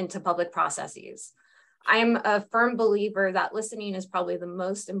into public processes. I'm a firm believer that listening is probably the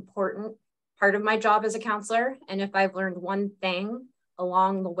most important part of my job as a counselor. And if I've learned one thing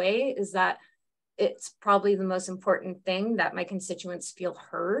along the way is that it's probably the most important thing that my constituents feel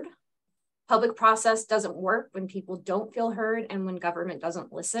heard. Public process doesn't work when people don't feel heard and when government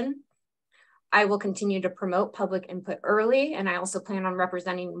doesn't listen. I will continue to promote public input early, and I also plan on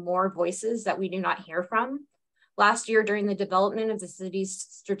representing more voices that we do not hear from. Last year, during the development of the city's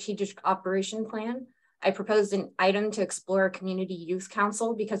strategic operation plan, I proposed an item to explore a community youth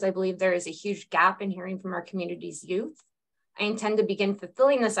council because I believe there is a huge gap in hearing from our community's youth. I intend to begin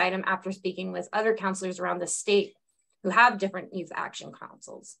fulfilling this item after speaking with other counselors around the state who have different youth action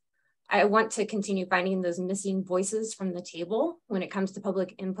councils. I want to continue finding those missing voices from the table when it comes to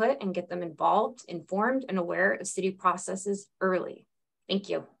public input and get them involved, informed, and aware of city processes early. Thank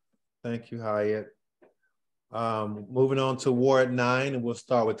you. Thank you, Hyatt. Moving on to Ward 9, and we'll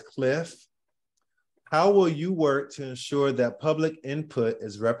start with Cliff. How will you work to ensure that public input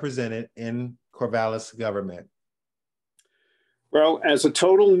is represented in Corvallis government? Well, as a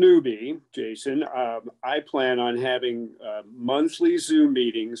total newbie, Jason, I plan on having monthly Zoom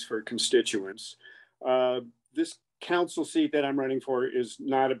meetings for constituents. This council seat that I'm running for is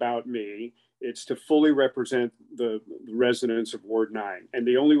not about me. It's to fully represent the residents of Ward 9. And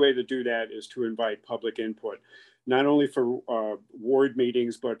the only way to do that is to invite public input, not only for ward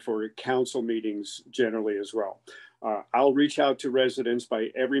meetings, but for council meetings generally as well. I'll reach out to residents by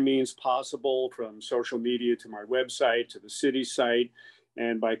every means possible, from social media to my website to the city site,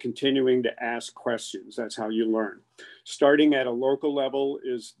 and by continuing to ask questions. That's how you learn. Starting at a local level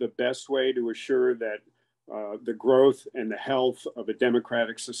is the best way to assure that the growth and the health of a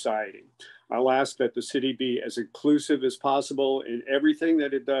democratic society. I'll ask that the city be as inclusive as possible in everything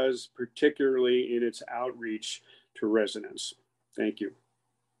that it does, particularly in its outreach to residents. Thank you.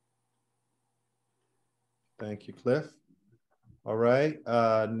 Thank you, Cliff. All right,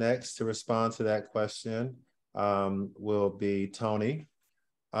 next to respond to that question will be Tony.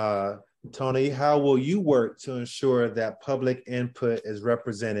 Tony, how will you work to ensure that public input is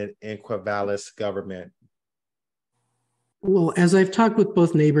represented in Corvallis government? Well, as I've talked with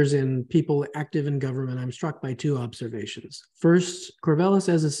both neighbors and people active in government, I'm struck by two observations. First, Corvallis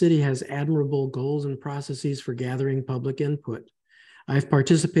as a city has admirable goals and processes for gathering public input. I've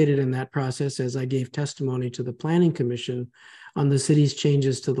participated in that process as I gave testimony to the Planning Commission on the city's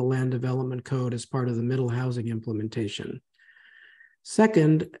changes to the Land Development Code as part of the middle housing implementation.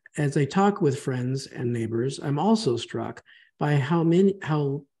 Second, as I talk with friends and neighbors, I'm also struck by how many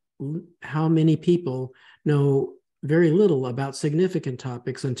people know very little about significant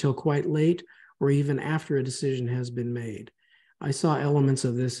topics until quite late or even after a decision has been made. I saw elements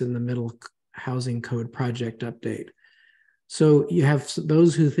of this in the middle housing code project update. So you have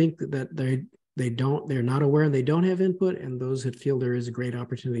those who think that they're not aware and they don't have input, and those that feel there is a great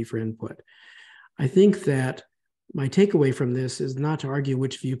opportunity for input. I think that my takeaway from this is not to argue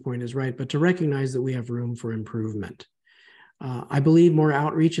which viewpoint is right, but to recognize that we have room for improvement. I believe more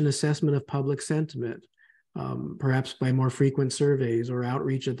outreach and assessment of public sentiment, perhaps by more frequent surveys or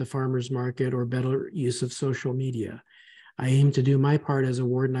outreach at the farmers market or better use of social media. I aim to do my part as a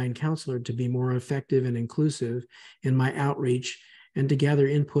Ward 9 councilor to be more effective and inclusive in my outreach and to gather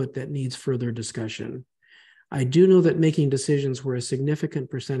input that needs further discussion. I do know that making decisions where a significant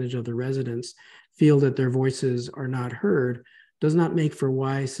percentage of the residents feel that their voices are not heard does not make for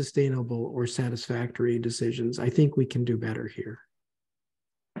wise, sustainable, or satisfactory decisions. I think we can do better here.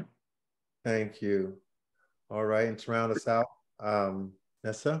 Thank you. All right, and to round us out,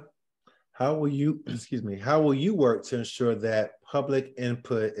 Nessa, how will you, how will you work to ensure that public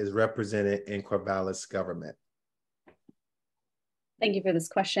input is represented in Corvallis government? Thank you for this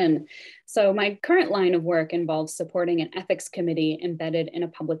question. So my current line of work involves supporting an ethics committee embedded in a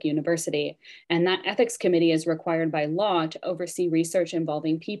public university. And that ethics committee is required by law to oversee research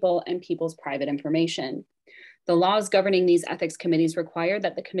involving people and people's private information. The laws governing these ethics committees require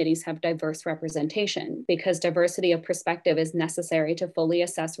that the committees have diverse representation because diversity of perspective is necessary to fully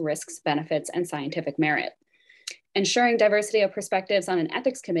assess risks, benefits, and scientific merit. Ensuring diversity of perspectives on an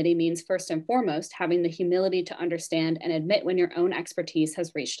ethics committee means first and foremost having the humility to understand and admit when your own expertise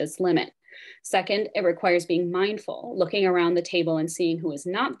has reached its limit. Second, it requires being mindful, looking around the table and seeing who is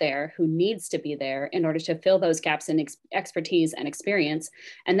not there, who needs to be there in order to fill those gaps in expertise and experience,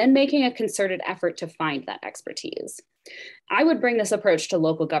 and then making a concerted effort to find that expertise. I would bring this approach to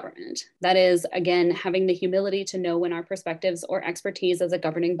local government. That is, again, having the humility to know when our perspectives or expertise as a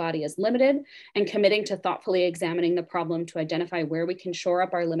governing body is limited and committing to thoughtfully examining the problem to identify where we can shore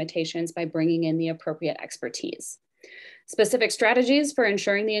up our limitations by bringing in the appropriate expertise. Specific strategies for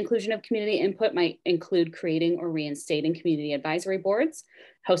ensuring the inclusion of community input might include creating or reinstating community advisory boards,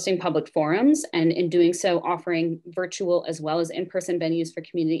 hosting public forums, and in doing so, offering virtual as well as in-person venues for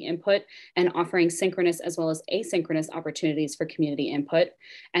community input, and offering synchronous as well as asynchronous opportunities for community input,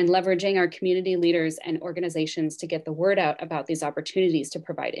 and leveraging our community leaders and organizations to get the word out about these opportunities to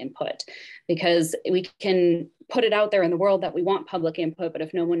provide input. Because we can put it out there in the world that we want public input, but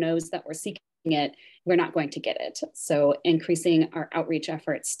if no one knows that we're seeking it, we're not going to get it. So increasing our outreach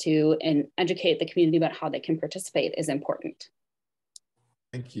efforts to educate the community about how they can participate is important.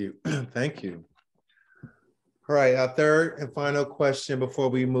 Thank you. Thank you. All right, our third and final question before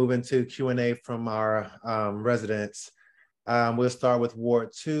we move into Q&A from our residents. We'll start with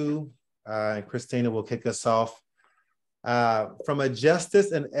Ward 2, and Christina will kick us off. From a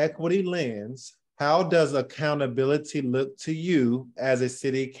justice and equity lens, how does accountability look to you as a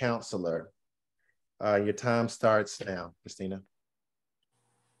city councilor? Your time starts now, Christina.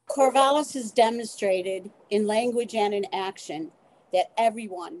 Corvallis has demonstrated in language and in action that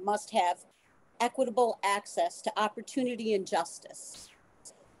everyone must have equitable access to opportunity and justice.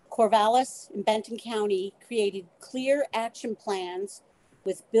 Corvallis and Benton County created clear action plans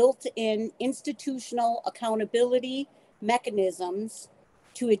with built-in institutional accountability mechanisms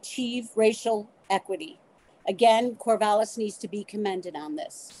to achieve racial equity. Again, Corvallis needs to be commended on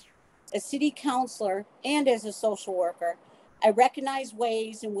this. As city councilor and as a social worker, I recognize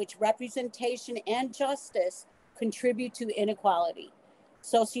ways in which representation and justice contribute to inequality.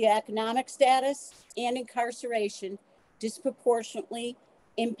 Socioeconomic status and incarceration disproportionately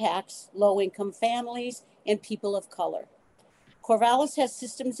impacts low-income families and people of color. Corvallis has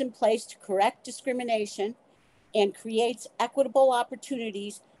systems in place to correct discrimination and creates equitable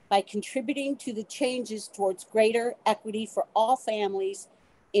opportunities by contributing to the changes towards greater equity for all families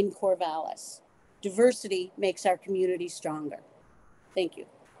in Corvallis. Diversity makes our community stronger. Thank you.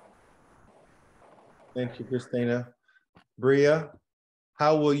 Thank you, Christina. Bria,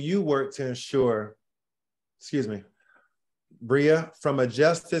 how will you work to ensure, Bria, from a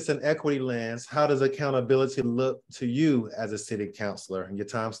justice and equity lens, how does accountability look to you as a city councilor? And your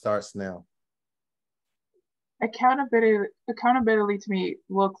time starts now. Accountability to me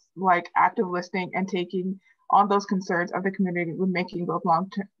looks like active listening and taking on those concerns of the community when making both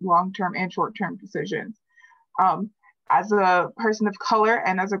long-term and short-term decisions. As a person of color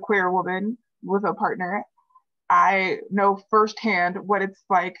and as a queer woman with a partner, I know firsthand what it's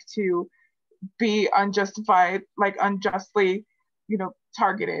like to be unjustly,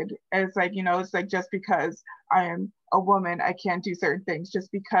 targeted. And it's like, just because I am a woman, I can't do certain things.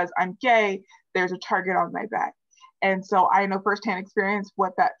 Just because I'm gay, there's a target on my back. And so I know firsthand experience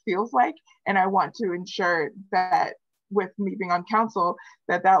what that feels like. And I want to ensure that with me being on council,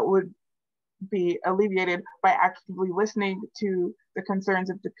 that would be alleviated by actively listening to the concerns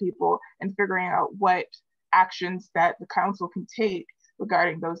of the people and figuring out what actions that the council can take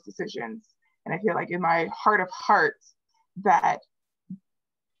regarding those decisions. And I feel like in my heart of hearts that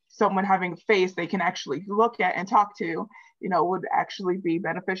someone having a face they can actually look at and talk to, would actually be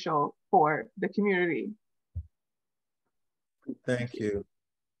beneficial for the community. Thank you.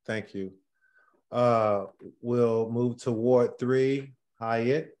 Thank you. We'll move to Ward 3,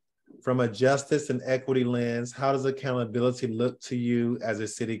 Hyatt. From a justice and equity lens, how does accountability look to you as a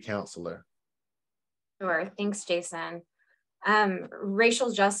city councilor? Sure, thanks, Jason.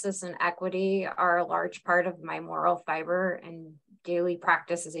 Racial justice and equity are a large part of my moral fiber and daily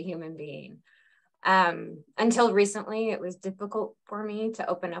practice as a human being. Until recently, it was difficult for me to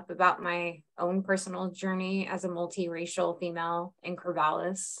open up about my own personal journey as a multiracial female in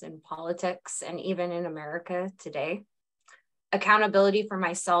Corvallis, in politics, and even in America today. Accountability for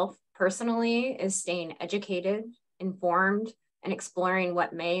myself personally is staying educated, informed, and exploring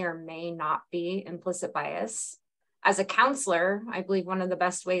what may or may not be implicit bias. As a counselor, I believe one of the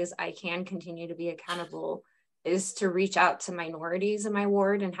best ways I can continue to be accountable is to reach out to minorities in my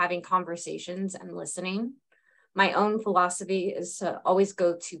ward and having conversations and listening. My own philosophy is to always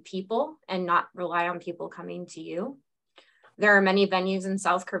go to people and not rely on people coming to you. There are many venues in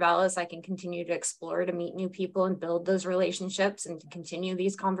South Corvallis I can continue to explore to meet new people and build those relationships and to continue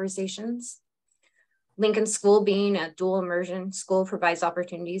these conversations. Lincoln School, being a dual immersion school, provides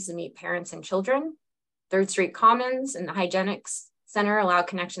opportunities to meet parents and children. 3rd Street Commons and the Hygienics Center allow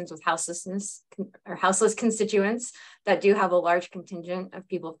connections with houseless constituents that do have a large contingent of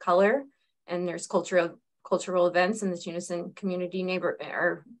people of color. And there's cultural events in the Tunison Community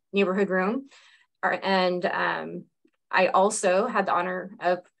Neighborhood Room. I also had the honor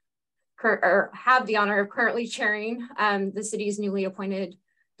of, have the honor of currently chairing the city's newly appointed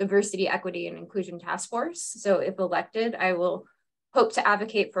Diversity, Equity, and Inclusion Task Force. So if elected, I will hope to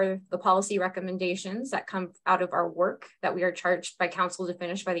advocate for the policy recommendations that come out of our work that we are charged by council to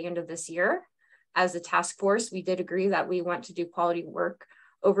finish by the end of this year. As a task force, we did agree that we want to do quality work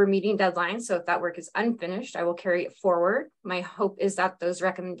over meeting deadlines. So if that work is unfinished, I will carry it forward. My hope is that those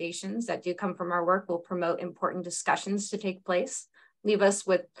recommendations that do come from our work will promote important discussions to take place, leave us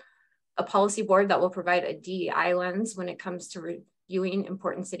with a policy board that will provide a DEI lens when it comes to reviewing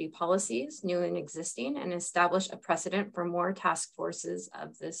important city policies, new and existing, and establish a precedent for more task forces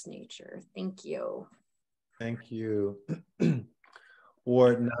of this nature. Thank you. Thank you.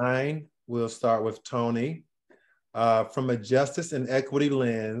 Ward 9, we'll start with Tony. From a justice and equity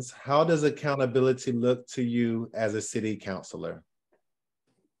lens, how does accountability look to you as a city councilor?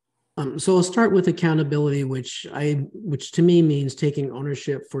 So I'll start with accountability, which to me means taking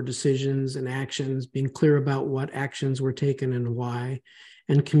ownership for decisions and actions, being clear about what actions were taken and why,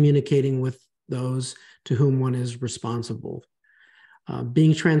 and communicating with those to whom one is responsible.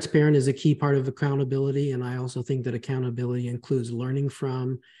 Being transparent is a key part of accountability, and I also think that accountability includes learning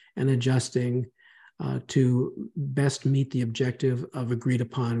from and adjusting to best meet the objective of agreed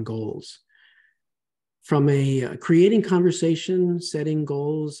upon goals. From a creating conversation, setting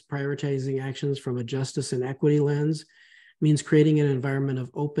goals, prioritizing actions from a justice and equity lens means creating an environment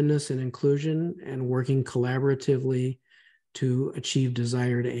of openness and inclusion and working collaboratively to achieve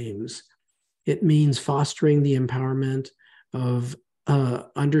desired aims. It means fostering the empowerment of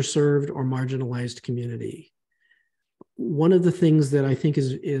underserved or marginalized community. one of the things that I think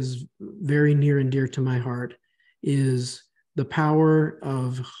is very near and dear to my heart is the power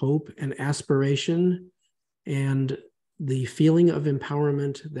of hope and aspiration and the feeling of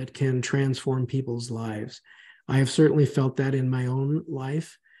empowerment that can transform people's lives. I have certainly felt that in my own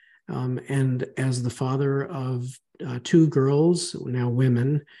life. And as the father of 2 girls, now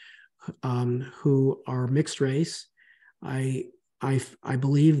women, who are mixed race, I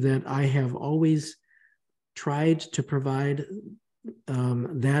believe that I have always tried to provide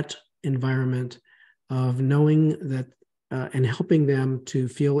that environment of knowing that and helping them to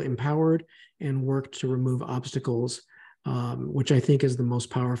feel empowered and work to remove obstacles, which I think is the most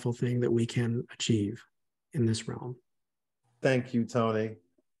powerful thing that we can achieve in this realm. Thank you, Tony.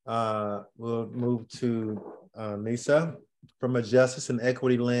 We'll move to Nisa. From a justice and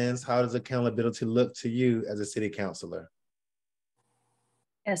equity lens, how does accountability look to you as a city councilor?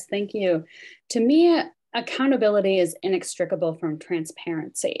 Yes, thank you. To me, accountability is inextricable from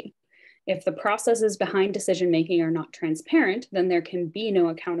transparency. If the processes behind decision-making are not transparent, then there can be no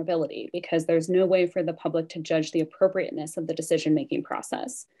accountability because there's no way for the public to judge the appropriateness of the decision-making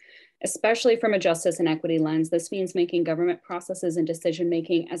process. Especially from a justice and equity lens, this means making government processes and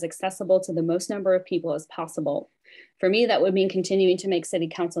decision-making as accessible to the most number of people as possible. For me, that would mean continuing to make city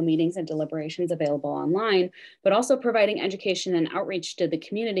council meetings and deliberations available online, but also providing education and outreach to the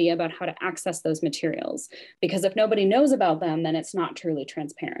community about how to access those materials. Because if nobody knows about them, then it's not truly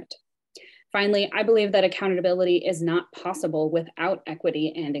transparent. Finally, I believe that accountability is not possible without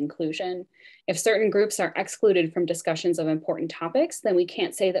equity and inclusion. If certain groups are excluded from discussions of important topics, then we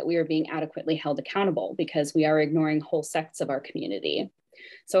can't say that we are being adequately held accountable because we are ignoring whole sects of our community.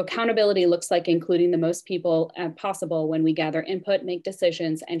 So accountability looks like including the most people possible when we gather input, make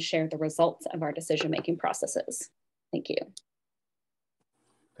decisions, and share the results of our decision-making processes. Thank you.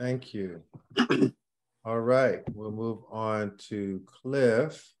 Thank you. All right, we'll move on to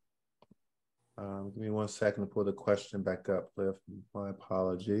Cliff. Give me 1 second to pull the question back up, Cliff. My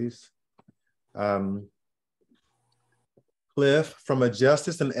apologies. Cliff, from a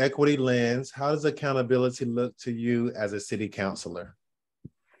justice and equity lens, how does accountability look to you as a city councilor?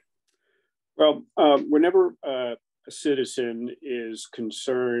 Well, whenever a citizen is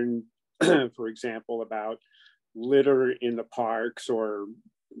concerned, for example, about litter in the parks or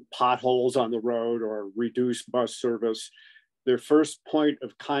potholes on the road or reduced bus service, their first point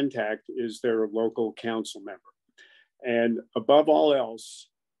of contact is their local council member. And above all else,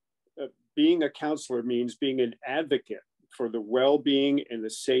 being a councilor means being an advocate for the well-being and the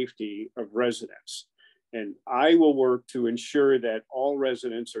safety of residents. And I will work to ensure that all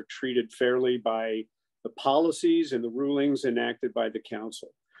residents are treated fairly by the policies and the rulings enacted by the council.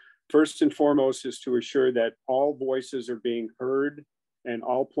 First and foremost is to assure that all voices are being heard and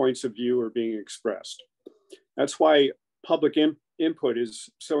all points of view are being expressed. That's why public input is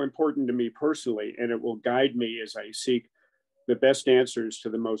so important to me personally, and it will guide me as I seek the best answers to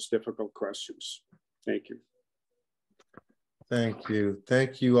the most difficult questions. Thank you. Thank you.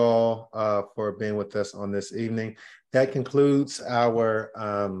 Thank you all for being with us on this evening. That concludes our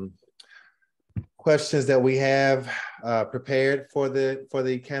questions that we have prepared for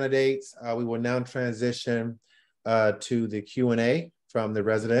the candidates. We will now transition to the Q&A from the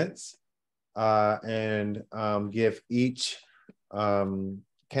residents and give each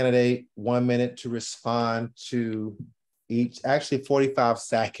candidate 1 minute to respond to each, actually 45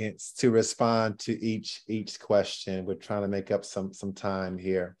 seconds to respond to each question. We're trying to make up some time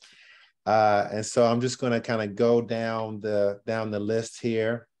here. And so I'm just going to kind of go down the list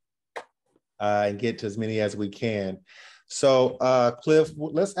here and get to as many as we can. So Cliff,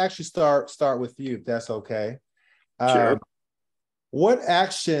 let's actually start with you, if that's okay. Sure. What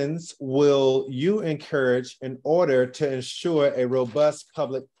actions will you encourage in order to ensure a robust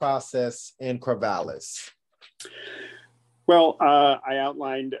public process in Corvallis? Well, I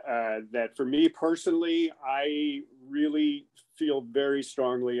outlined that for me personally, I really feel very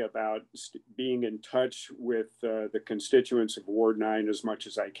strongly about being in touch with the constituents of Ward 9 as much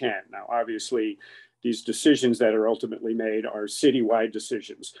as I can. Now, obviously, these decisions that are ultimately made are citywide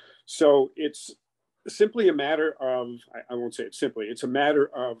decisions. So it's simply a matter of, I won't say it's simply, it's a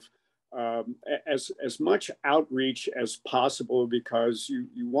matter of as much outreach as possible, because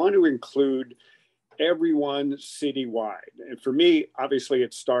you want to include everyone citywide. And for me, obviously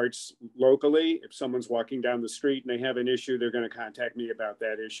it starts locally. If someone's walking down the street and they have an issue, they're going to contact me about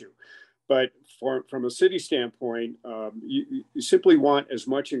that issue. But from a city standpoint, you simply want as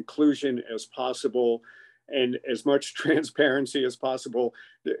much inclusion as possible and as much transparency as possible.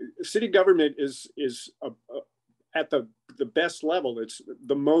 The city government is at the best level. It's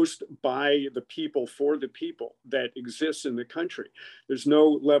the most by the people for the people that exists in the country. There's no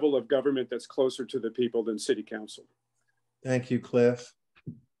level of government that's closer to the people than city council. Thank you, Cliff.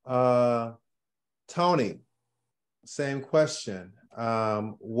 Tony, same question.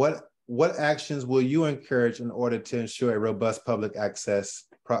 What actions will you encourage in order to ensure a robust public access,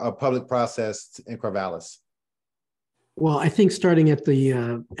 public process in Corvallis? Well, I think starting at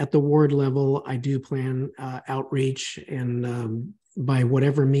the ward level, I do plan outreach, and by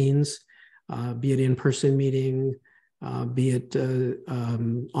whatever means, be it in-person meeting, be it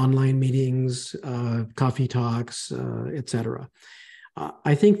online meetings, coffee talks, etc.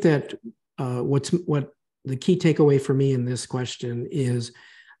 I think that what the key takeaway for me in this question is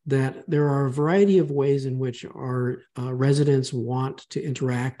that there are a variety of ways in which our residents want to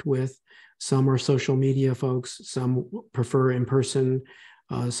interact with. Some are social media folks, some prefer in-person,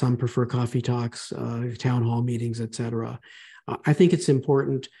 some prefer coffee talks, town hall meetings, etc. I think it's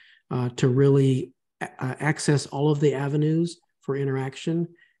important to really access all of the avenues for interaction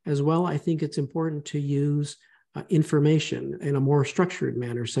as well. I think it's important to use information in a more structured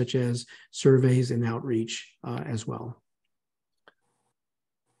manner, such as surveys and outreach as well.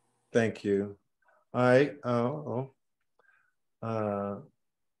 Thank you. All right.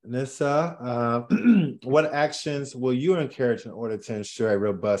 Nissa, what actions will you encourage in order to ensure a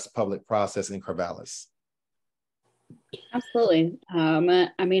robust public process in Corvallis? Absolutely.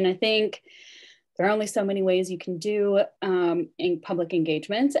 I mean, I think there are only so many ways you can do in public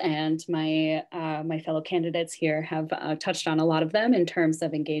engagement, and my fellow candidates here have touched on a lot of them in terms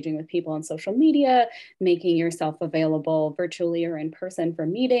of engaging with people on social media, making yourself available virtually or in person for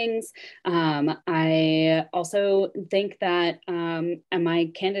meetings. I also think that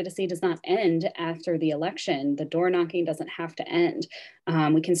my candidacy does not end after the election. The door knocking doesn't have to end.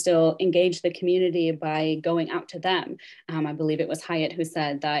 We can still engage the community by going out to them. I believe it was Hyatt who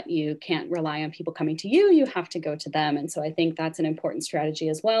said that you can't rely on people coming to you, you have to go to them. And so I think that's an important strategy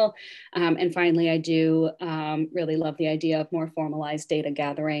as well. And finally, I do really love the idea of more formalized data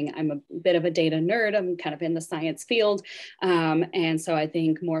gathering. I'm a bit of a data nerd. I'm kind of in the science field. And so I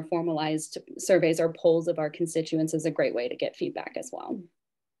think more formalized surveys or polls of our constituents is a great way to get feedback as well.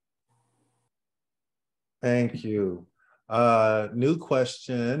 Thank you. New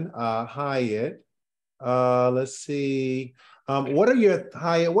question, Hyatt. Let's see. What are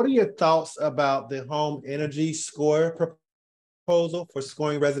your thoughts about the home energy score proposal for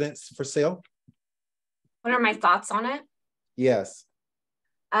scoring residents for sale? What are my thoughts on it? Yes.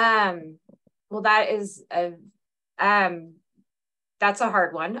 Well, that is that's a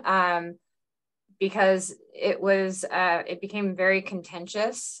hard one. Because it became very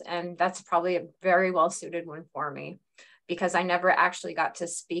contentious, and that's probably a very well suited one for me, because I never actually got to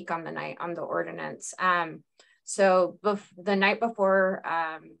speak on the night on the ordinance. So the night before,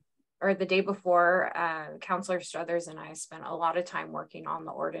 or the day before, Councilor Struthers and I spent a lot of time working on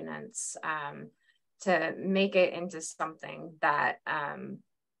the ordinance to make it into something that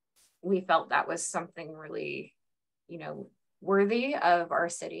we felt that was something really, worthy of our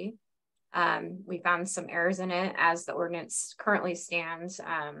city. We found some errors in it as the ordinance currently stands.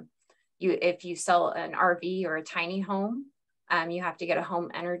 If you sell an RV or a tiny home, you have to get a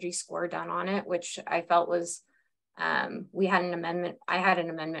home energy score done on it, which I felt was, I had an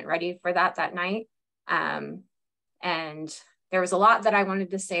amendment ready for that night. And there was a lot that I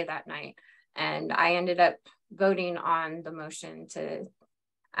wanted to say that night. And I ended up voting on the motion to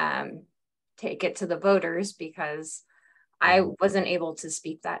take it to the voters because I wasn't able to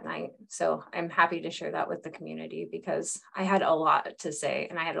speak that night. So I'm happy to share that with the community because I had a lot to say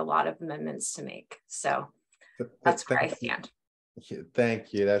and I had a lot of amendments to make. So that's where I stand.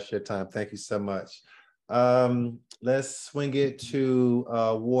 Thank you. That's your time. Thank you so much. Let's swing it to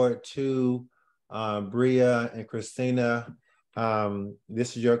Ward 2, Bria and Christina.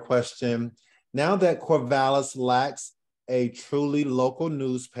 This is your question. Now that Corvallis lacks a truly local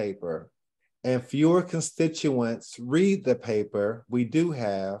newspaper and fewer constituents read the paper we do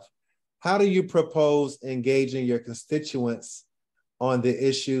have, how do you propose engaging your constituents on the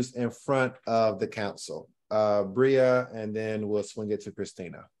issues in front of the council? Bria, and then we'll swing it to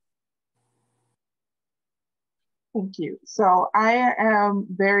Christina. Thank you. So I am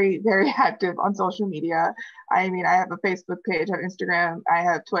very, very active on social media. I mean, I have a Facebook page, I have Instagram, I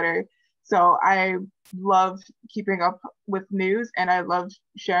have Twitter. So I love keeping up with news and I love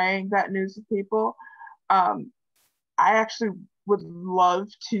sharing that news with people. I actually would love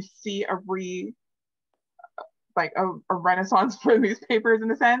to see a renaissance for newspapers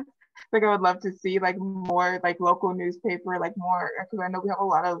in a sense. Like I would love to see like more like local newspaper, like more, because I know we have a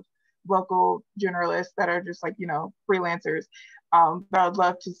lot of local journalists that are just like, you know, freelancers. But I would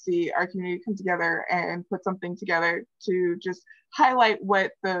love to see our community come together and put something together to just highlight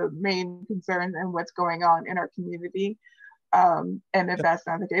what the main concerns and what's going on in our community. And if that's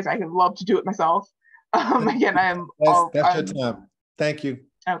not the case, I would love to do it myself. Again, that's your time. Thank you.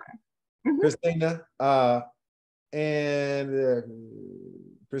 Okay. Christina,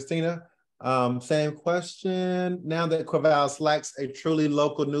 Christina, same question. Now that Corvallis lacks a truly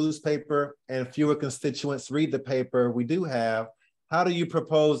local newspaper and fewer constituents read the paper we do have, how do you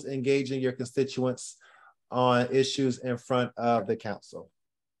propose engaging your constituents on issues in front of the council?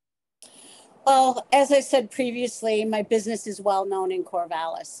 Well, as I said previously, my business is well known in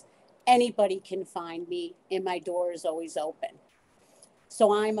Corvallis. Anybody can find me and my door is always open.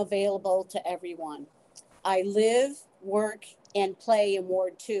 So I'm available to everyone. I live, work, and play in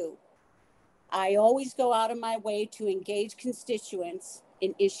Ward 2. I always go out of my way to engage constituents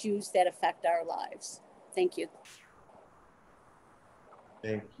in issues that affect our lives. Thank you.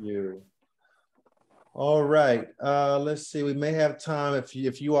 Thank you. All right, let's see. We may have time if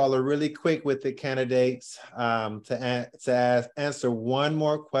you all are really quick with the candidates to answer one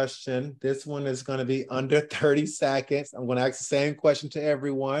more question. This one is going to be under 30 seconds. I'm going to ask the same question to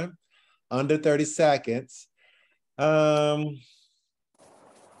everyone. Under 30 seconds. Okay.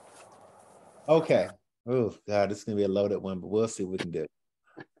 Oh God, this is going to be a loaded one, but we'll see what we can do.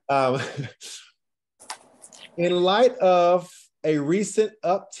 In light of a recent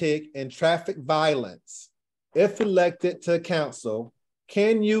uptick in traffic violence, if elected to council,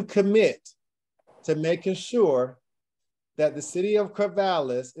 can you commit to making sure that the city of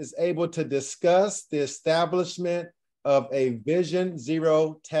Corvallis is able to discuss the establishment of a Vision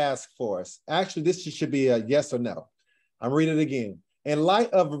Zero task force? Actually, this should be a yes or no. I'm reading it again. In light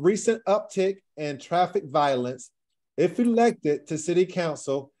of a recent uptick in traffic violence, if elected to city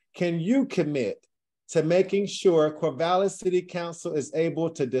council, can you commit to making sure Corvallis City Council is able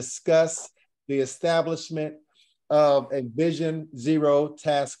to discuss the establishment of a Vision Zero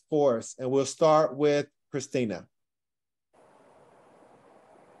task force? And we'll start with Christina.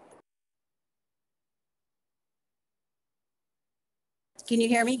 Can you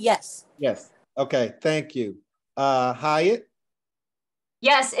hear me? Yes. Yes. Okay, thank you. Hyatt?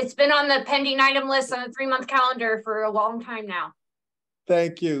 Yes, it's been on the pending item list on a 3-month calendar for a long time now.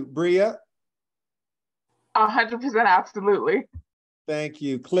 Thank you. Bria? 100%, absolutely. Thank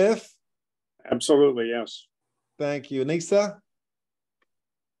you. Cliff? Absolutely, yes. Thank you. Nisa?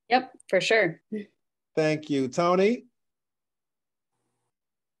 Yep, for sure. Thank you. Tony?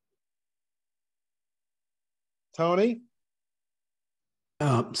 Tony?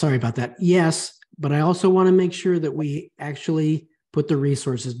 Sorry about that. Yes, but I also want to make sure that we actually put the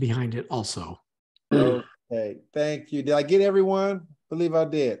resources behind it also. Okay, thank you. Did I get everyone? I believe I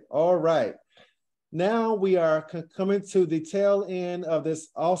did. All right. Now we are coming to the tail end of this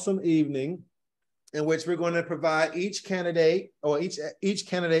awesome evening in which we're going to provide each candidate, or each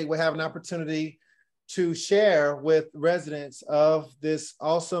candidate will have an opportunity to share with residents of this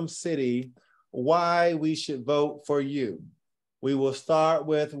awesome city why we should vote for you. We will start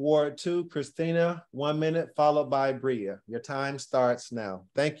with Ward 2, Christina, 1 minute, followed by Bria. Your time starts now.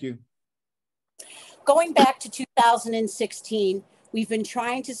 Thank you. Going back to 2016, we've been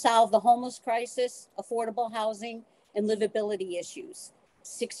trying to solve the homeless crisis, affordable housing, and livability issues.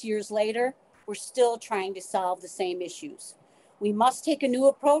 6 years later, we're still trying to solve the same issues. We must take a new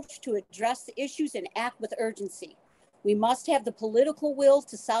approach to address the issues and act with urgency. We must have the political will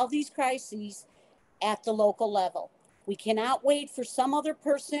to solve these crises at the local level. We cannot wait for some other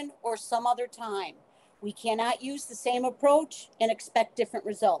person or some other time. We cannot use the same approach and expect different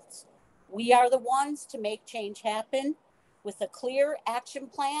results. We are the ones to make change happen. With a clear action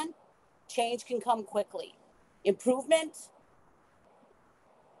plan, change can come quickly. Improvement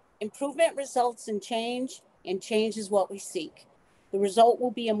results in change, and change is what we seek. The result will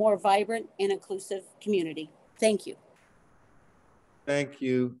be a more vibrant and inclusive community. Thank you. Thank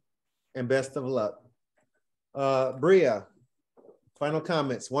you, and best of luck. Bria, final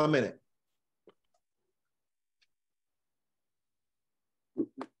comments, 1 minute.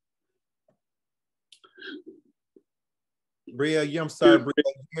 Bria, I'm sorry,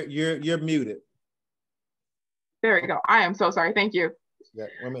 Bria, you're muted. There we go. I am so sorry. Thank you. Yeah,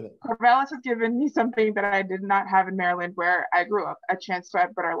 1 minute. Corvallis has given me something that I did not have in Maryland, where I grew up, a chance to have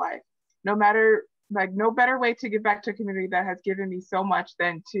a better life. No better way to give back to a community that has given me so much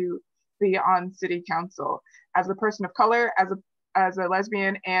than to be on city council. As a person of color, as a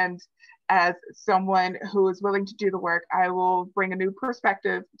lesbian, and as someone who is willing to do the work, I will bring a new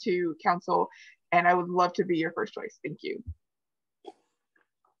perspective to council, and I would love to be your first choice. Thank you.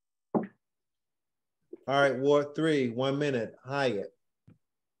 All right, Ward 3, 1 minute, Hyatt.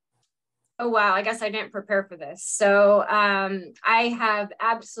 Oh, wow. I guess I didn't prepare for this. So I have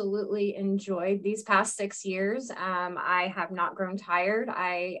absolutely enjoyed these past 6 years. I have not grown tired.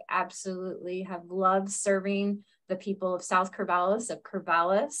 I absolutely have loved serving the people of South Corvallis,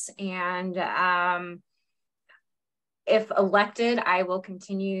 and if elected, I will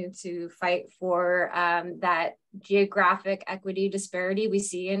continue to fight for that geographic equity disparity we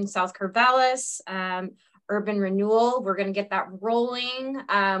see in South Corvallis. Urban renewal, we're going to get that rolling.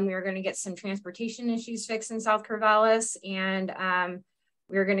 We're going to get some transportation issues fixed in South Corvallis, and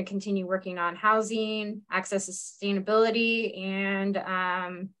we're going to continue working on housing, access to sustainability, and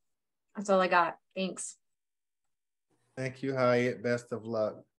that's all I got. Thanks. Thank you, Hyatt. Best of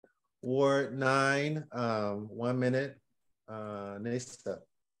luck. Ward 9, 1 minute, Nista.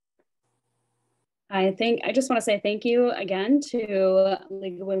 I just want to say thank you again to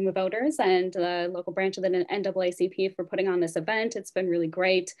League of Women Voters and the local branch of the NAACP for putting on this event. It's been really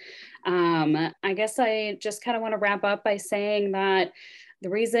great. I guess I just kind of want to wrap up by saying that the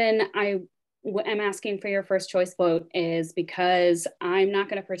reason I am asking for your first choice vote is because I'm not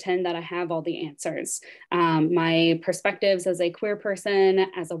going to pretend that I have all the answers. My perspectives as a queer person,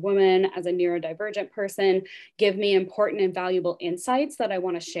 as a woman, as a neurodivergent person, give me important and valuable insights that I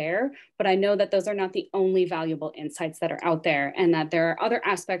want to share, but I know that those are not the only valuable insights that are out there, and that there are other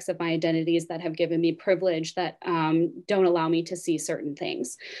aspects of my identities that have given me privilege that don't allow me to see certain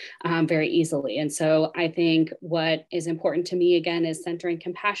things very easily. And so I think what is important to me, again, is centering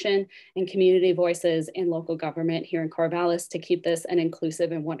compassion and community voices in local government here in Corvallis to keep this an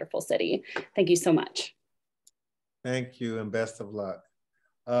inclusive and wonderful city. Thank you so much. Thank you and best of luck.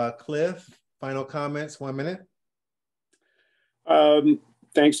 Cliff, final comments, 1 minute.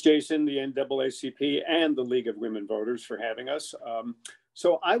 Thanks, Jason, the NAACP and the League of Women Voters for having us.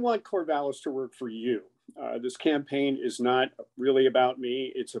 So I want Corvallis to work for you. This campaign is not really about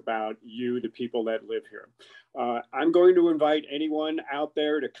me. It's about you, the people that live here. I'm going to invite anyone out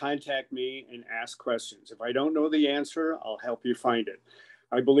there to contact me and ask questions. If I don't know the answer, I'll help you find it.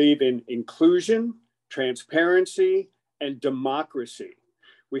 I believe in inclusion, transparency, and democracy.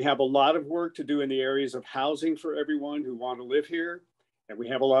 We have a lot of work to do in the areas of housing for everyone who want to live here, and we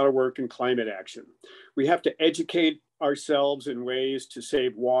have a lot of work in climate action. We have to educate ourselves in ways to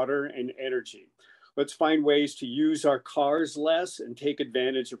save water and energy. Let's find ways to use our cars less and take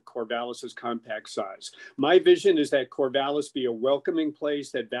advantage of Corvallis's compact size. My vision is that Corvallis be a welcoming place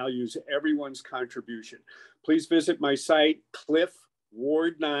that values everyone's contribution. Please visit my site,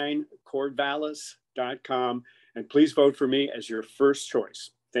 cliffward9corvallis.com, and please vote for me as your first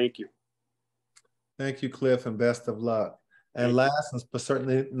choice. Thank you. Thank you, Cliff, and best of luck. And last, but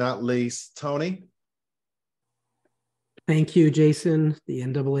certainly not least, Tony. Thank you, Jason, the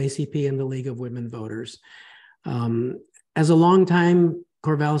NAACP and the League of Women Voters. As a longtime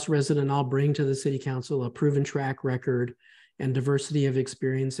Corvallis resident, I'll bring to the City Council a proven track record and diversity of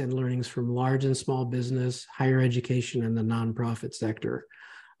experience and learnings from large and small business, higher education, and the nonprofit sector.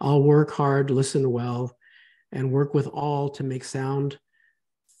 I'll work hard, listen well, and work with all to make sound,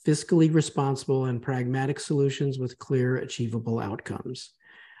 fiscally responsible, and pragmatic solutions with clear, achievable outcomes.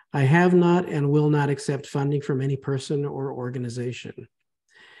 I have not and will not accept funding from any person or organization.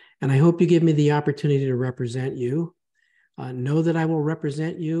 And I hope you give me the opportunity to represent you. Know that I will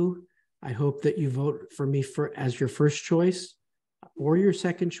represent you. I hope that you vote for me as your first choice or your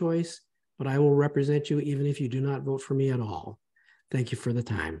second choice, but I will represent you even if you do not vote for me at all. Thank you for the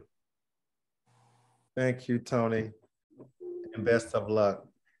time. Thank you, Tony, and best of luck.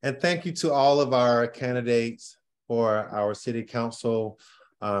 And thank you to all of our candidates for our City Council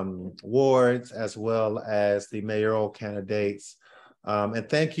wards, as well as the mayoral candidates. And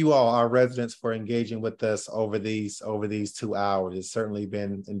thank you all, our residents, for engaging with us over these 2 hours. It's certainly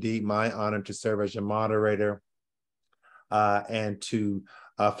been indeed my honor to serve as your moderator and to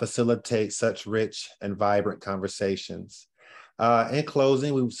facilitate such rich and vibrant conversations. In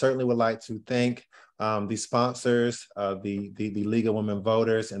closing, we certainly would like to thank the sponsors of the League of Women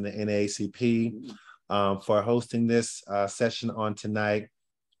Voters and the NAACP for hosting this session on tonight.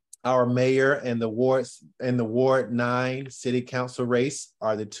 Our mayor and the Ward 9 City Council race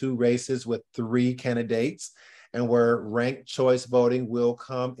are the 2 races with 3 candidates, and where ranked choice voting will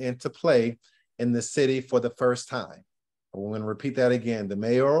come into play in the city for the first time. We're going to repeat that again. The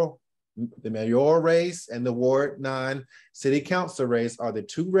mayoral race and the Ward 9 City Council race are the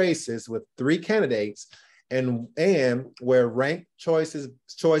 2 races with 3 candidates, and where ranked choice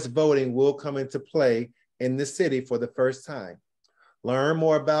voting will come into play in the city for the first time. Learn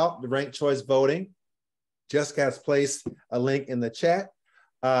more about the ranked choice voting. Jessica has placed a link in the chat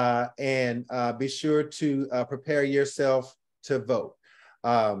and be sure to prepare yourself to vote.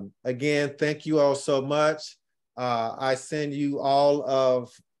 Again, thank you all so much. I send you all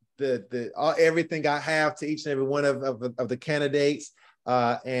of everything I have to each and every one of the candidates,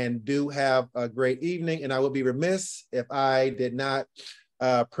 and do have a great evening. And I would be remiss if I did not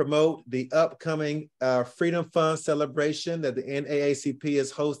promote the upcoming Freedom Fund celebration that the NAACP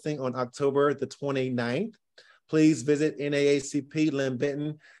is hosting on October the 29th. Please visit NAACP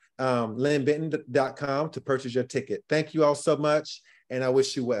lynnbenton.com to purchase your ticket. Thank you all so much, and I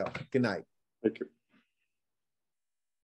wish you well. Good night. Thank you.